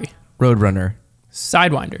 Valkyrie. Roadrunner.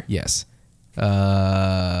 Sidewinder. Yes.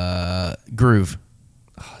 Groove.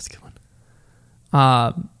 Oh, that's a good one.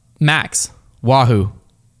 Max. Wahoo.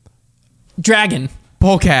 Dragon.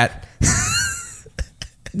 Polecat.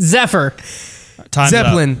 Zephyr. Time's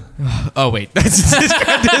Zeppelin. Up. Oh, wait. I'm just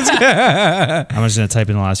going to type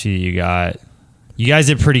in the last few you got. You guys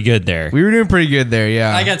did pretty good there. We were doing pretty good there,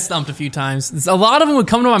 yeah. I got stumped a few times. A lot of them would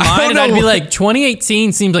come to my mind, and I'd be like,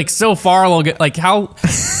 2018 seems like so far along. Like, how...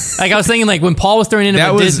 Like, I was thinking, like, when Paul was throwing in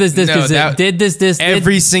about this.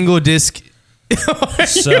 Every single disc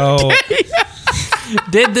So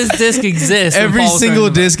Did this disc exist? when Every Paul was single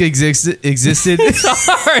talking about- disc existed.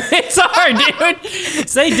 It's hard, dude.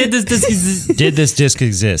 Say, did this disc exist? did this disc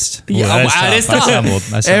exist? Yeah, Ooh, that's wow, it is tough. tough. I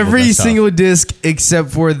stumbled. Every That's tough. single disc except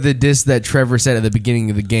for the disc that Trevor said at the beginning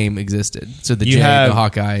of the game existed. So the You J, have the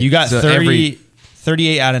Hawkeye. You got so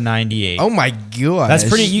 38 out of 98. Oh my god, That's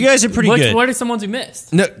pretty. You guys are pretty good. What are some ones we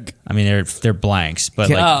missed? No, I mean, they're blanks, but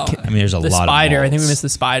Can- like, Oh. I mean, there's a The lot spider. of I think we molds. missed the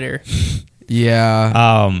spider.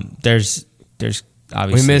 yeah, There's we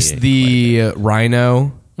obviously missed the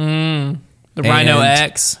Rhino. The Rhino And-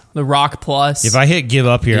 X, the Rock Plus, If I hit give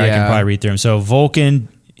up here, I can Yeah. probably read through them. So Vulcan.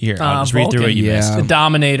 Here, I'll just read through what Vulcan. you Yeah. missed. the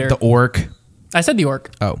Dominator. The Orc. I said the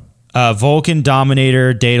Orc. Oh, Vulcan,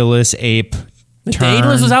 Dominator, Daedalus, Ape, The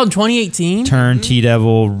Daedalus was out in 2018. Turn,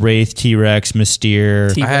 T-Devil, Wraith, T-Rex, Mystere.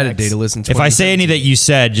 T- I had a T-Rex. data listen. If I say any that you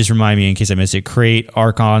said, just remind me in case I missed it. Crate,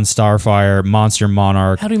 Archon, Starfire, Monster,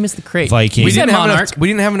 Monarch, How do we miss the crate? Viking. We we said didn't have Monarch. enough. We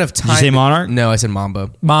didn't have enough time. say Monarch? No, I said Mamba.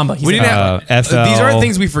 Mamba. He We said didn't Mamba. have- FL, these aren't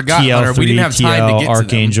things we forgot, Hunter. We didn't have time to get to them.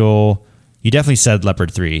 Archangel. You definitely said Leopard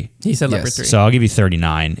 3. He said Yes. Leopard 3. So I'll give you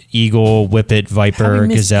 39. Eagle, Whippet, How did Viper, we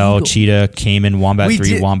miss Gazelle, Eagle? Cheetah, Cayman, Wombat We 3,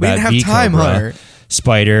 didn't Wombat, have V time, Cobra, Hunter.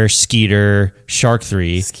 Spider, Skeeter, Shark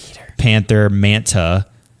 3, Panther, Manta.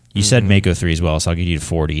 You said Mako 3 as well, so I'll give you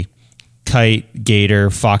 40. Kite, Gator,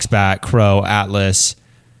 Foxbat, Crow, Atlas,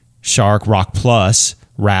 Shark, Rock Plus,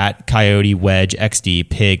 Rat, Coyote, Wedge, XD,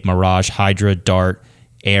 Pig, Mirage, Hydra, Dart,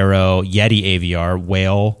 Arrow, Yeti AVR,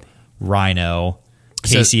 Whale, Rhino,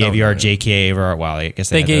 KC AVR, no. JK AVR. Wow, I guess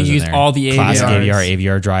They had those in used there. all the Classic AVRs. AVR,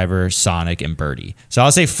 AVR Driver, Sonic, and Birdie. So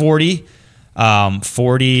I'll say 40.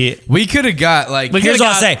 40. We could have got like. We Here's could've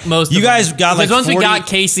what I'll got say. most You of guys them. got like Because once 40 we got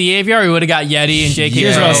KC AVR, we would have got Yeti and JK.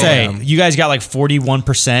 Here's what I'll say. Yeah. You guys got like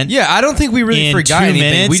 41%. Yeah, I don't think we really in forgot 2 anything.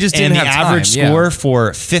 minutes, We just and didn't have the average time. score Yeah.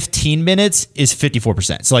 for 15 minutes is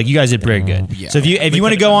 54%. So like you guys did pretty good. yeah. So if you want to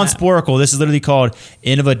could've go done on that. Sporkle, this is literally called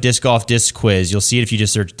Innova Disc Golf Disc Quiz. You'll see it if you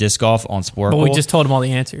just search disc golf on Sporkle. But we just told them all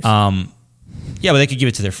the answers. Yeah, but they could give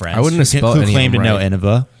it to their friends. I wouldn't have spelled who any of claim to them know right.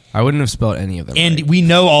 Innova. I wouldn't have spelled any of them. And right. we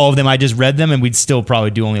know all of them. I just read them, and we'd still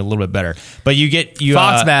probably do only a little bit better. But you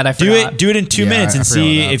Foxbat, I do forgot. it. Do it in 2 Yeah, minutes I and forgot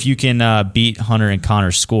see about that. if you can beat Hunter and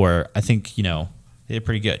Connor's score. I think they did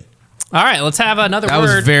pretty good. all right, let's have another that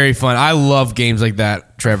word. was very fun. I love games like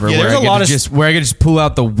that, Trevor. Yeah, where there's I a get lot to of- where I can just pull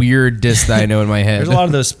out the weird discs that I know in my head. There's a lot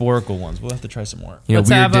of those Sporkle ones. We'll have to try some more. you know, Let's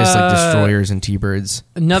weird have, discs like destroyers and T-birds.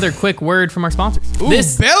 Another quick word from our sponsors.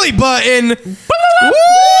 This belly button.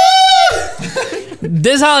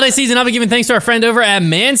 This holiday season, I'll be giving thanks to our friend over at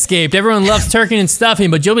Manscaped. Everyone loves turkey and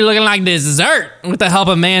stuffing, but you'll be looking like dessert with the help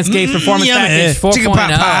of Manscaped's Performance yummy. Package Chicken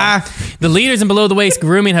pot 4.0. pie. The leaders in below-the-waist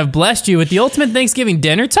grooming have blessed you with the ultimate Thanksgiving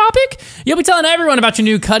dinner topic. You'll be telling everyone about your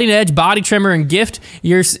new cutting-edge body trimmer and gift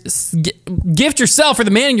yourself or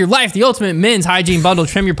the man in your life the ultimate men's hygiene bundle.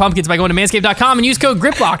 Trim your pumpkins by going to manscaped.com and use code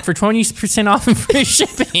GRIPLOCK for 20% off and free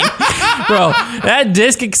shipping. Bro, that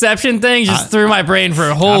disc exception thing just threw my brain for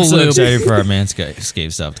a whole I'm so loop. excited for our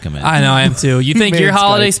Manscaped stuff to come in. I know, I am too. You think your Manscaped.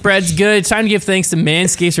 holiday spread's good? It's time to give thanks to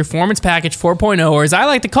Manscaped's Performance Package 4.0, or as I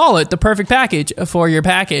like to call it, the perfect package for your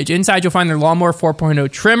package. Inside, you'll find their Lawnmower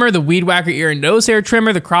 4.0 trimmer, the Weed Whacker ear and nose hair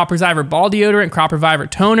trimmer, the Crop Preserver ball deodorant, Crop Reviver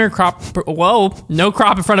toner, no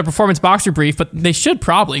crop in front of Performance boxer brief, but they should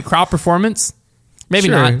probably. Crop Performance? Maybe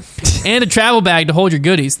Sure. not. And a travel bag to hold your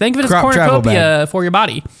goodies. Think of it as Crop travel cornucopia for your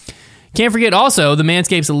body. Can't forget also the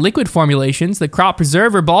Manscaped's liquid formulations, the Crop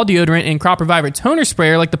Preserver ball deodorant and Crop Reviver toner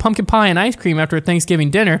sprayer, like the pumpkin pie and ice cream after a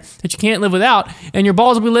Thanksgiving dinner that you can't live without, and your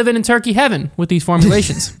balls will be living in turkey heaven with these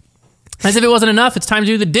formulations. As if it wasn't enough, it's time to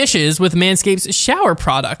do the dishes with Manscaped's shower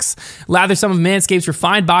products. Lather some of Manscaped's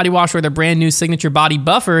refined body wash or their brand new signature body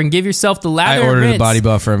buffer and give yourself the lather I ordered rinse a body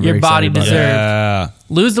buffer. I'm your very body excited about deserves. Yeah.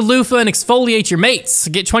 Lose the loofah and exfoliate your mates.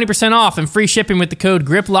 Get 20% off and free shipping with the code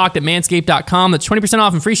GRIPLOCKED at manscaped.com. That's 20%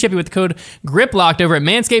 off and free shipping with the code GRIPLOCKED over at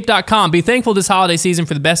manscaped.com. Be thankful this holiday season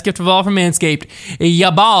for the best gift of all from Manscaped.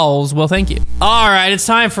 Ya balls. Well, thank you. All right, it's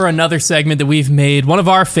time for another segment that we've made. One of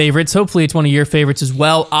our favorites. Hopefully, it's one of your favorites as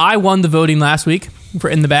well. I won the voting last week for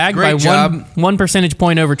In the Bag Great by job. one percentage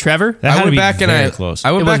point over Trevor. That had I to went be back and very I close.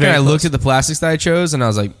 I went It was back and very I close. looked at the plastics that I chose, and I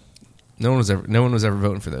was like, no one was ever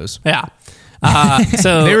voting for those. Yeah.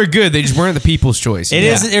 So They were good. They just weren't the people's choice. It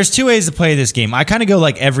Yeah. is. There's two ways to play this game. I kind of go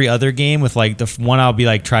like every other game with like the one I'll be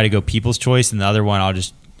like try to go people's choice, and the other one I'll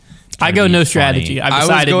just. try I to go be no funny. strategy. I've I was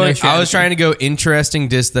decided no going. strategy. I was trying to go interesting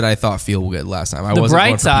discs that I thought feel good last time. I The wasn't bright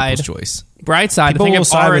going for side- people's choice. Bright side, People I think will I've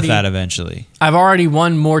side already, with that eventually. I've already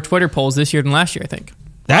won more Twitter polls this year than last year, I think.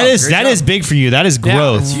 That is big for you. That is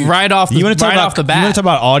growth. Yeah, right off the, you want to talk about off the bat. You want to talk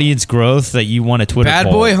about audience growth that you want a Twitter Bad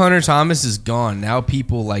poll. boy Hunter Thomas is gone. Now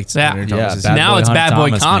people like Hunter Thomas. Now it's Hunter Bad Boy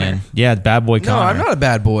Thomas, Connor. man. Yeah, Bad Boy Connor. No, I'm not a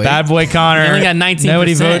bad boy. Bad Boy Connor. You only got 19%.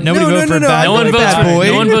 Nobody vote for Bad No Boy. one votes bad for boy.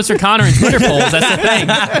 no one votes for Connor in Twitter polls. That's the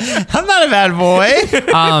thing. I'm not a bad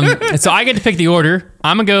boy. So I get to pick the order.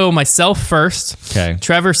 I'm gonna go myself first. Okay.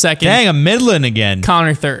 Trevor second. Dang, I'm middling again.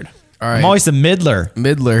 Connor third. All right. I'm always the middler.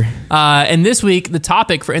 Midler. And this week, the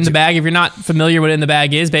topic for In the Bag, if you're not familiar what In the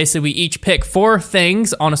Bag is, basically we each pick 4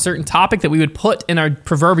 things on a certain topic that we would put in our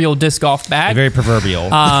proverbial disc golf bag. Very proverbial.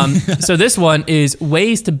 So this one is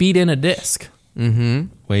ways to beat in a disc.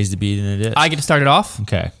 Ways to beat in a disc. I get to start it off.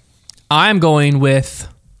 Okay. I'm going with,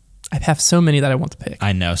 I have so many that I want to pick.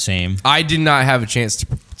 I know, same. I did not have a chance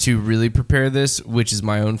to really prepare this, which is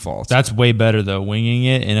my own fault. That's way better though. Winging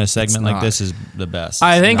it in a segment like not. this is the best.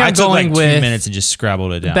 I think I'm took going like 2 with minutes and just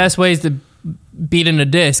scrabbled it down. Best ways to beat in a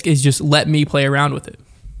disc is just let me play around with it.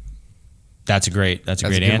 That's a great a great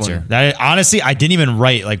good answer. one. That honestly, I didn't even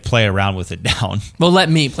write like play around with it down. Well, let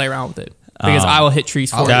me play around with it because I will hit trees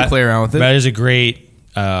for I'll you. let you play around with it. That is a great.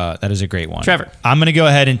 That is a great one. Trevor. I'm gonna go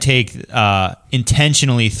ahead and take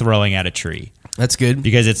intentionally throwing at a tree That's good.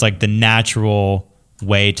 because it's like the natural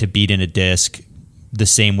way to beat in a disc, the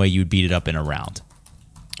same way you would beat it up in a round.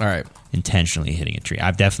 All right. Intentionally hitting a tree.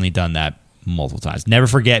 I've definitely done that multiple times. Never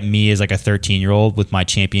forget me as like a 13-year-old with my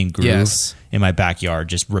champion groove Yes. in my backyard,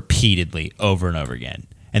 just repeatedly over and over again,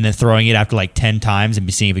 and then throwing it after like 10 times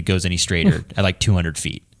and seeing if it goes any straighter at like 200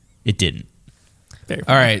 feet. It didn't. Very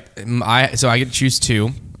All right. So I get to choose 2.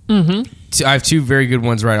 Mm-hmm. I have 2 very good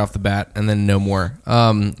ones right off the bat, and then no more.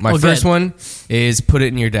 My first good. one is put it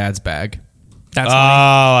in your dad's bag. That's Oh,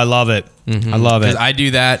 I love it. Mm-hmm. I love it. Because I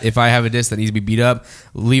do that if I have a disc that needs to be beat up,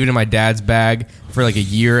 leave it in my dad's bag for like a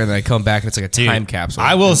year, and then I come back and it's like a time capsule.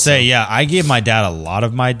 I will And say, yeah, I gave my dad a lot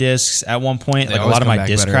of my discs at one point, They like a always lot of come my back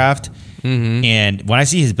disc better. craft. And when I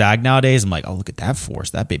see his bag nowadays, I'm like, oh, look at that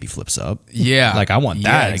force. That baby flips up. Yeah, Like, I want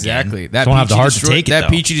that again. exactly. Don't have the Peachy heart to take it, That though.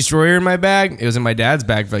 Peachy Destroyer in my bag. It was in my dad's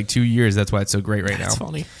bag for like 2 years. That's why it's so great right That's now.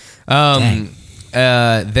 funny.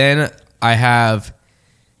 Then I have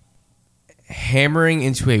hammering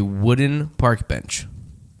into a wooden park bench.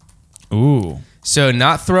 Ooh. So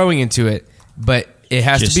not throwing into it, but it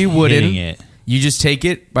has Just to be wooden. hitting it. You just take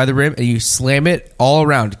it by the rim and you slam it all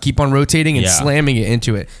around. Keep on rotating and Yeah. slamming it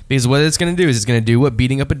into it. Because what it's going to do is it's going to do what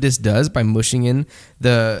beating up a disc does by mushing in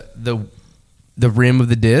the rim of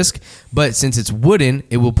the disc. But since it's wooden,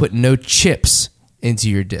 it will put no chips into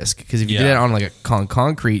your disc. Because if you do Yeah. that on like a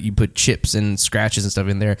concrete, you put chips and scratches and stuff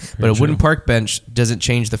in there. But a wooden park bench doesn't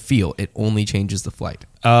change the feel. It only changes the flight.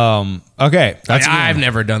 Okay. That's a good I've one.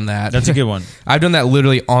 never done that. That's a good one. I've done that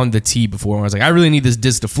literally on the tee before. Where I was like, I really need this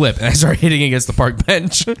disc to flip, and I started hitting against the park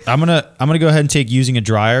bench. I'm gonna go ahead and take using a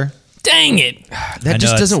dryer. Dang it. That know just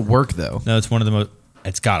that's- doesn't work though. No, it's one of the most.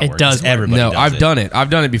 It's gotta It work. does 'cause work. Everybody No, does I've it. done it.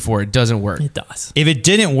 I've done it before. It doesn't work. It does. If it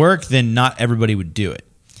didn't work, then not everybody would do it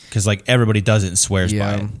because like everybody does it and swears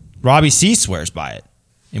Yeah. by it. Robbie C swears by it.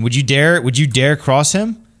 And would you dare cross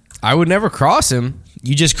him? I would never cross him.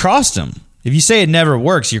 You just crossed him. If you say it never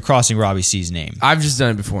works, you're crossing Robbie C's name. I've just done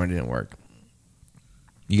it before and it didn't work.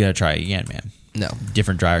 You gotta try it again, man. No.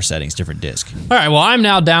 Different dryer settings, different disc. All right. Well, I'm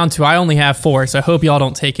now down to, I only have 4, so I hope y'all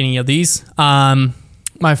don't take any of these.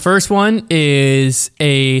 My first one is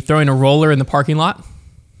throwing a roller in the parking lot.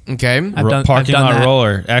 Okay. Parking done lot that.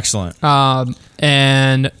 roller, excellent.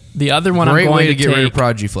 And the other one Great I'm going way to get rid of take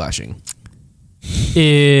prodigy flashing.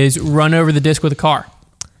 is run over the disc with a car.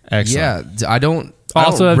 Excellent. Yeah. I don't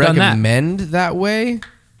Also have done that. recommend that way,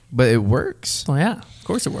 but it works. Oh, yeah. Of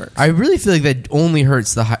course it works. I really feel like that only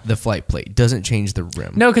hurts the flight plate. Doesn't change the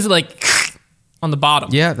rim. No, because it like on the bottom.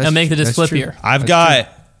 Yeah, It'll make the disc that's true. flippier. I've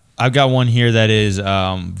got one here that is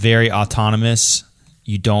very autonomous.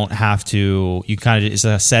 You don't have to. You kind of it's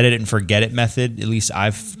a set it and forget it method. At least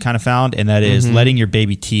I've kind of found, and that is letting your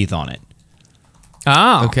baby teeth on it.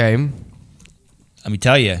 Oh. Okay. Let me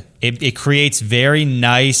tell you, it creates very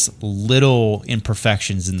nice little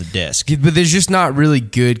imperfections in the disc. But there's just not really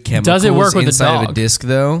good chemicals Does it work with the inside of a dog? disc,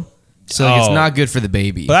 though. So like, it's Oh. not good for the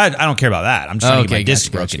baby. But I don't care about that. I'm just trying to get my Okay,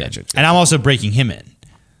 disc gotcha, broken gotcha. in. And I'm also breaking him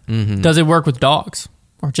in. Does it work with dogs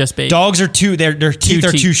or just babies? Dogs are their teeth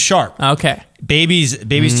are teeth. too sharp. Okay. Babies'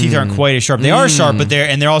 teeth aren't quite as sharp. They are sharp, but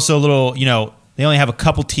they're also a little, they only have a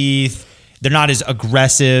couple teeth. They're not as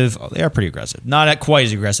aggressive. Oh, they are pretty aggressive. Not quite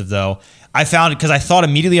as aggressive though. I found it because I thought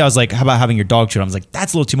immediately, I was like, how about having your dog chew it? I was like,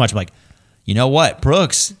 that's a little too much. I'm like, you know what?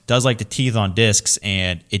 Brooks does like the teeth on discs,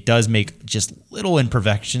 and it does make just little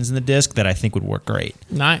imperfections in the disc that I think would work great.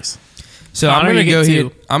 Nice. So Connor, I'm you gonna get go two.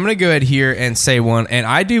 here. I'm gonna go ahead here and say one, and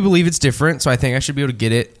I do believe it's different. So I think I should be able to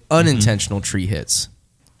get it. Unintentional tree hits.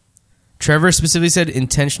 Trevor specifically said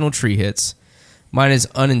intentional tree hits. Mine is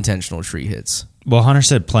unintentional tree hits. Well, Hunter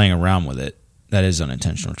said playing around with it. That is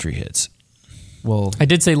unintentional tree hits. Well, I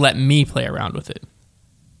did say let me play around with it.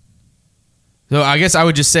 so I guess I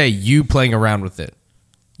would just say you playing around with it.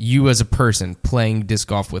 You as a person playing disc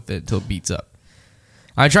golf with it till it beats up.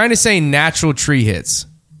 I'm trying to say natural tree hits.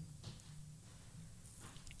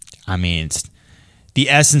 I mean, the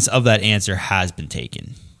essence of that answer has been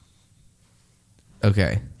taken,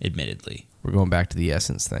 Okay, admittedly. we're going back to the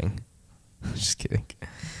essence thing. Just kidding.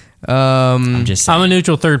 I'm just saying. I'm a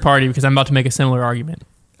neutral third party because I'm about to make a similar argument.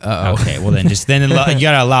 Okay, well then you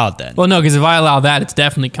gotta allow it then. Well, no, because if I allow that, it's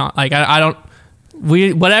definitely I don't.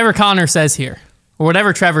 Whatever Connor says here, or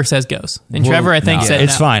whatever Trevor says goes. And Well, Trevor, I think, No, said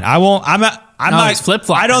it's no. fine. I won't. I'm No, not it's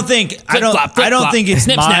flip-flop. I don't think. I don't. Flip-flop, I don't flip-flop. think it's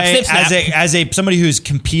Snip, my snap, snip, snap. as a somebody who's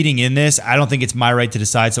competing in this. I don't think it's my right to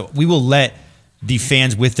decide. So we will let the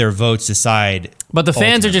fans with their votes decide. But the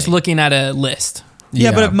fans are just ultimately. looking at a list.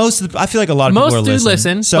 Yeah, Yeah. but Uh, I feel like a lot of Most people are do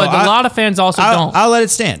listening. listen, but a lot of fans also don't. I'll let it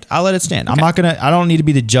stand. I'll let it stand. I'm not gonna. I don't need to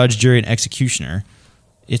be the judge, jury, and executioner.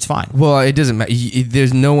 It's fine. Well, it doesn't matter.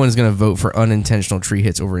 There's no one's going to vote for unintentional tree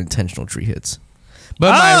hits over intentional tree hits.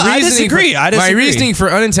 But I disagree. I My disagree. reasoning for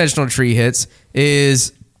unintentional tree hits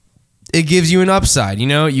is it gives you an upside. You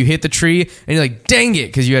know, you hit the tree and you're like, dang it,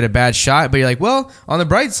 because you had a bad shot. But you're like, well, on the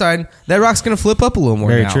bright side, that rock's going to flip up a little more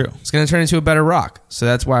Very now. true. It's going to turn into a better rock. So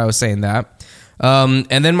that's why I was saying that. And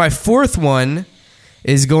then my fourth one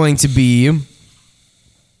is going to be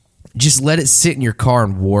just let it sit in your car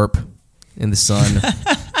and warp in the sun.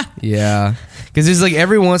 Yeah. Because there's like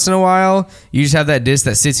every once in a while, you just have that disc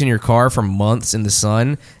that sits in your car for months in the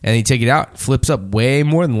sun, and you take it out, flips up way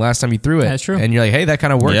more than the last time you threw it. That's true. And you're like, hey, that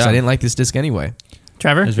kind of works. Yeah. I didn't like this disc anyway.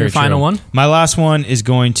 Trevor, That's your very final true. one. My last one is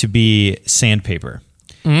going to be sandpaper.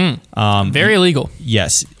 Very illegal.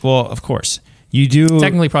 Yes. Well, of course. You do.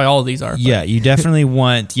 Technically, probably all of these are. but- Yeah, you definitely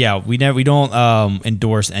want. Yeah, we don't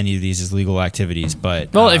endorse any of these as legal activities.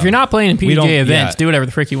 But Well, if you're not playing in we don't- PGA events, yeah. do whatever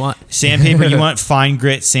the frick you want. sandpaper, you want fine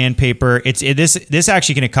grit sandpaper. This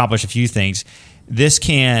actually can accomplish a few things. This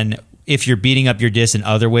can, if you're beating up your disc in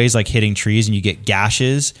other ways, like hitting trees and you get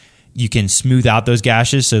gashes, you can smooth out those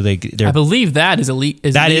gashes so they're. I believe that is illegal.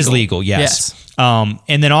 That is legal, yes.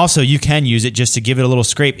 And then also you can use it just to give it a little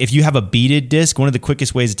scrape. If you have a beaded disc, one of the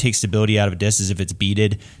quickest ways to take stability out of a disc is if it's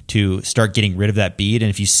beaded, to start getting rid of that bead. And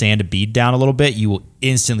if you sand a bead down a little bit, you will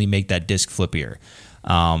instantly make that disc flippier.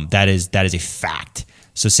 That is a fact.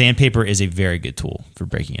 So sandpaper is a very good tool for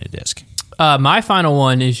breaking in a disc. My final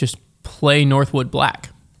one is just play Northwood Black.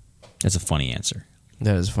 That's a funny answer.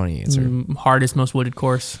 That is a funny answer. Hardest, most wooded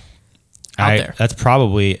course out there. That's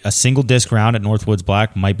probably a single disc round at Northwoods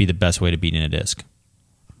Black might be the best way to beat in a disc.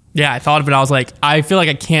 Yeah, I thought of it. I was like, I feel like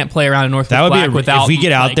I can't play around in Northwood That would Black be without. if we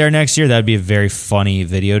get out like- there next year. That would be a very funny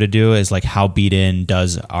video to do. Is like how beat in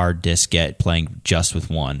does our disc get playing just with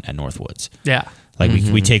one at Northwoods? Yeah. Like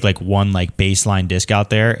we take like one like baseline disc out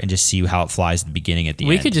there and just see how it flies at the beginning at the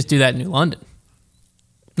We end. could just do that in New London.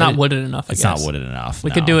 Not wooded enough, I It's guess. not wooded enough. We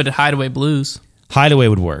could do it at Hideaway Blues. Hideaway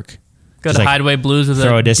would work. Go Just to like Hideaway Blues with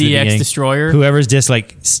Throw a a disc at the DX beginning. Destroyer. Whoever's disc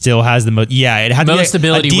like still has the most. Yeah, it had to Most be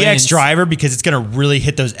ability a DX wins. driver because it's gonna really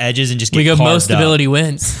hit those edges and just get We go carved most up. ability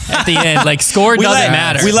wins at the end. Like score We doesn't let,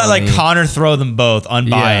 matter. We let like Funny. Connor throw them both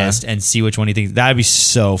unbiased and see which one he thinks. That'd be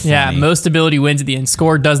so funny. yeah, most ability wins at the end.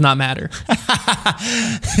 Score does not matter. So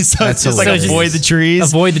it's That's just like hilarious. avoid the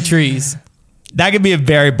trees. Avoid the trees. That could be a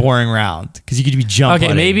very boring round because you could be jumping.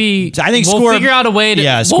 Okay, maybe I think we'll score, figure out a way to.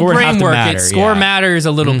 Yeah, we'll score would have to brainwork matter. it. Score yeah. matters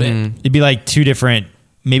a little bit. It'd be like two different.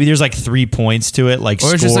 Maybe there's like 3 points to it. Like Or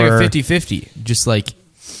score. it's just like a 50-50. Just like you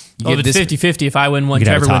Oh, if get it's this, 50-50, if I win one, You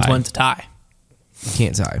could have a Trevor wins tie. one to tie. you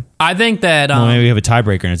can't tie. I think that Well, maybe we have a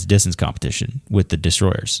tiebreaker and it's a distance competition with the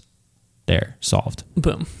destroyers. There, solved.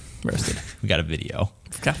 boom, roasted. We got a video.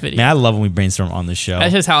 Got video. Man, I love when we brainstorm on this show.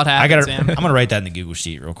 That's just how it happens, I'm man. gonna write that in the Google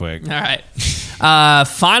sheet real quick. All right.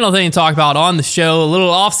 Final thing to talk about on the show: a little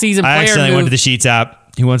off-season I player accidentally move. went to the Sheets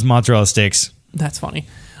app. He wants mozzarella sticks. That's funny.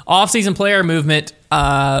 Off-season player movement.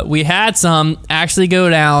 We had some actually go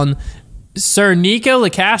down. Sir Nico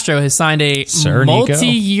LaCastro has signed a Sir Nico?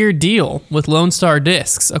 multi-year deal with Lone Star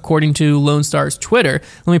Discs, according to Lone Star's Twitter.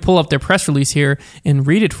 Let me pull up their press release here and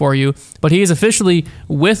read it for you. But he is officially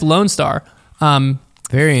with Lone Star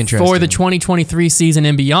Very interesting. for the 2023 season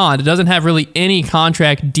and beyond. It doesn't have really any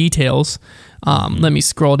contract details. Let me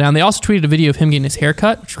scroll down. They also tweeted a video of him getting his hair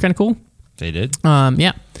cut, which is kind of cool. They did.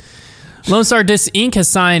 Yeah. Lone Star Discs Inc. has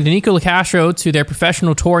signed Nico Locastro to their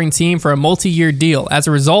professional touring team for a multi-year deal. As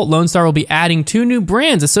a result, Lone Star will be adding 2 new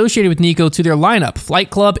brands associated with Nico to their lineup: Flight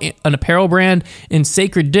Club, an apparel brand, and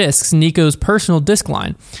Sacred Discs, Nico's personal disc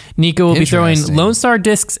line. Nico will be throwing Lone Star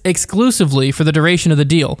discs exclusively for the duration of the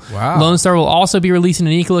deal. Wow. Lone Star will also be releasing a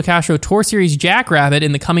Nico Locastro Tour Series Jackrabbit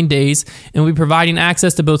in the coming days and will be providing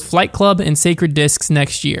access to both Flight Club and Sacred Discs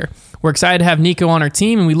next year. We're excited to have Nico on our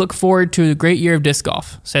team, and we look forward to a great year of disc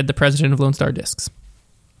golf, said the president of Lone Star Discs.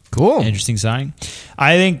 Cool. Interesting signing.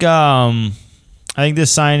 I think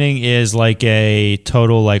this signing is like a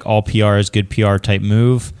total like all PR is good PR type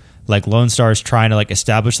move. Like Lone Star is trying to like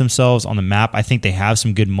establish themselves on the map. I think they have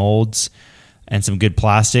some good molds and some good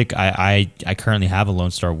plastic. I currently have a Lone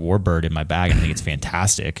Star Warbird in my bag, and I think it's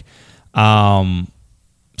fantastic.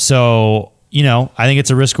 So, you know, I think it's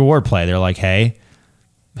a risk reward play. They're like, hey,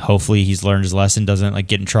 hopefully he's learned his lesson, doesn't like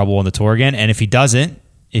get in trouble on the tour again. And if he doesn't,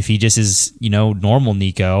 if he just is, you know, normal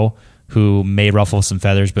Nico who may ruffle some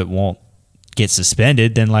feathers but won't get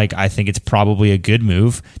suspended, then like I think it's probably a good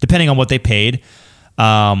move, depending on what they paid.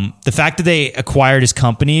 The fact that they acquired his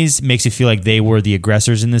companies makes it feel like they were the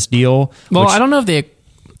aggressors in this deal. Well, I don't know if they...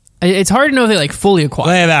 It's hard to know if they like fully acquired.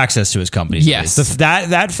 They have access to his companies. Yes.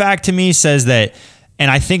 That fact to me says that, and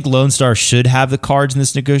I think Lone Star should have the cards in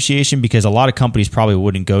this negotiation because a lot of companies probably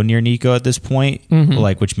wouldn't go near Nico at this point,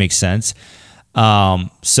 like which makes sense.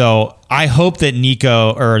 So I hope that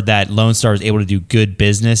Nico or that Lone Star is able to do good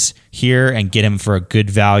business here and get him for a good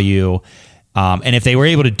value. And if they were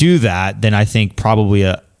able to do that, then I think probably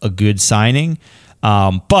a good signing.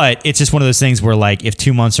 But it's just one of those things where like if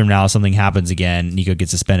 2 months from now something happens again, Nico gets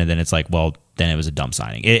suspended, then it's like, well, then it was a dumb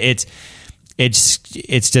signing. It's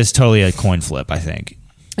just totally a coin flip, I think.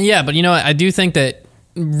 Yeah, but you know what? I do think that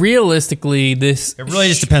realistically, this... It really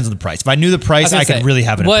just depends on the price. If I knew the price, I could really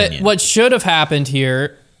have an opinion. What should have happened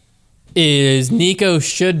here is Nico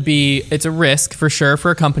should be... It's a risk, for sure,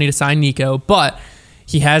 for a company to sign Nico, but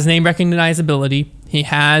he has name recognizability. He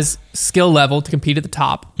has skill level to compete at the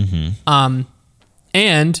top.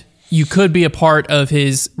 And you could be a part of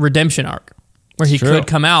his redemption arc, where he could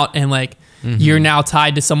come out and like... You're now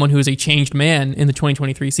tied to someone who is a changed man in the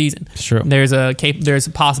 2023 season. True. There's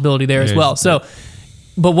a possibility there as well. So,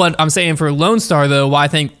 but what I'm saying for Lone Star though, why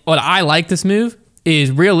I like this move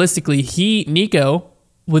is realistically Nico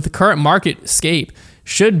with the current market scape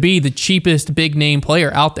should be the cheapest big name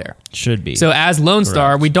player out there. Should be. So as Lone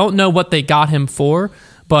Star, we don't know what they got him for,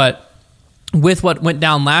 but with what went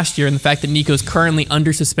down last year and the fact that Nico's currently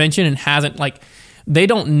under suspension and hasn't they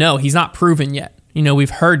don't know. He's not proven yet. You know, we've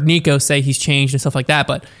heard Nico say he's changed and stuff like that,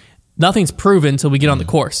 but nothing's proven until we get on the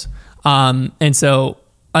course. And so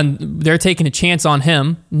they're taking a chance on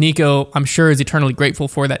him. Nico, I'm sure, is eternally grateful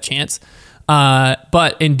for that chance.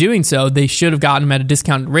 But in doing so, they should have gotten him at a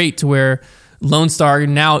discounted rate to where Lone Star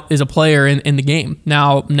now is a player in the game.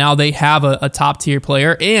 Now they have a top-tier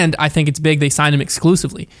player, and I think it's big they signed him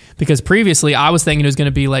exclusively. Because previously, I was thinking it was going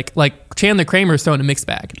to be like Chandler Kramer is throwing a mixed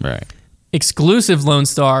bag. Right. Exclusive Lone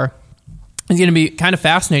Star is going to be kind of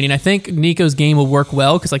fascinating. I think Nico's game will work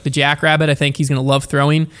well because like the Jackrabbit, I think he's going to love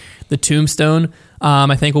throwing. The Tombstone,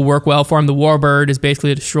 I think will work well for him. The Warbird is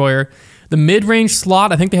basically a destroyer. The mid-range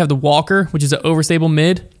slot, I think they have the Walker, which is an overstable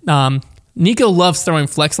mid. Nico loves throwing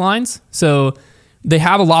flex lines, so they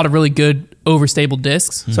have a lot of really good overstable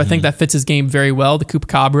discs. So I think that fits his game very well. The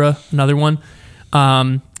Chupacabra, another one.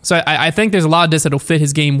 So I think there's a lot of discs that'll fit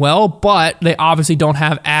his game well, but they obviously don't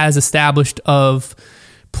have as established of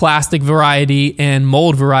plastic variety and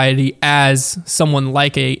mold variety as someone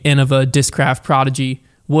like a Innova Discraft Prodigy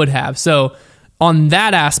would have. So on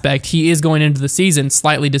that aspect, he is going into the season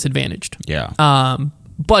slightly disadvantaged. Yeah.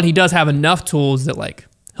 But he does have enough tools that like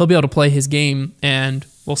he'll be able to play his game, and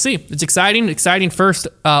we'll see. It's exciting first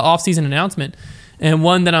off-season announcement, and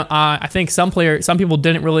one that I think some people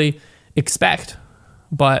didn't really expect,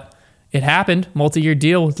 but it happened. Multi-year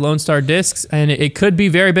deal with Lone Star Discs, and it could be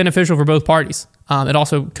very beneficial for both parties. It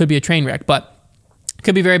also could be a train wreck, but it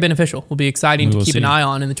could be very beneficial. Will be exciting to keep an eye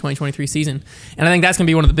on in the 2023 season. And I think that's going to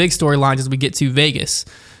be one of the big storylines as we get to Vegas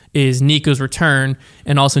is Nico's return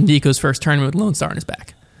and also Nico's first tournament with Lone Star in his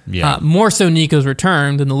back. Yeah. More so Nico's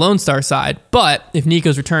return than the Lone Star side. But if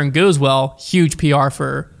Nico's return goes well, huge PR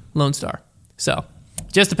for Lone Star. So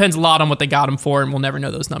just depends a lot on what they got him for, and we'll never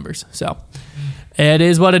know those numbers. So it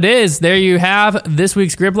is what it is. There you have this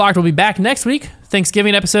week's Grip Locked. We'll be back next week.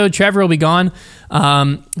 Thanksgiving episode. Trevor will be gone.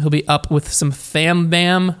 He'll be up with some fam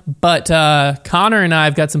bam. But Connor and I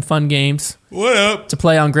have got some fun games to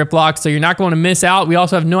play on Grip Locked, so you're not going to miss out. We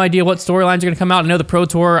also have no idea what storylines are going to come out. I know the Pro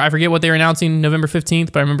Tour, I forget what they were announcing November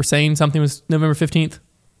 15th, but I remember saying something was November 15th.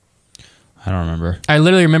 I don't remember. I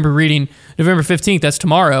literally remember reading November 15th, that's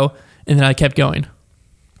tomorrow, and then I kept going.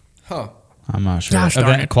 Huh. I'm not sure. Gosh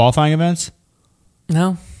darn it. Qualifying events?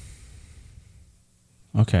 No?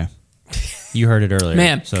 Okay. You heard it earlier.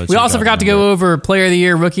 Man, so we also forgot to go over Player of the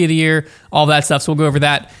Year, Rookie of the Year, all that stuff, so we'll go over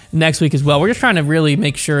that next week as well. We're just trying to really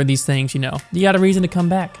make sure these things, you got a reason to come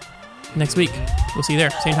back next week. We'll see you there.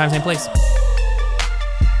 Same time, same place.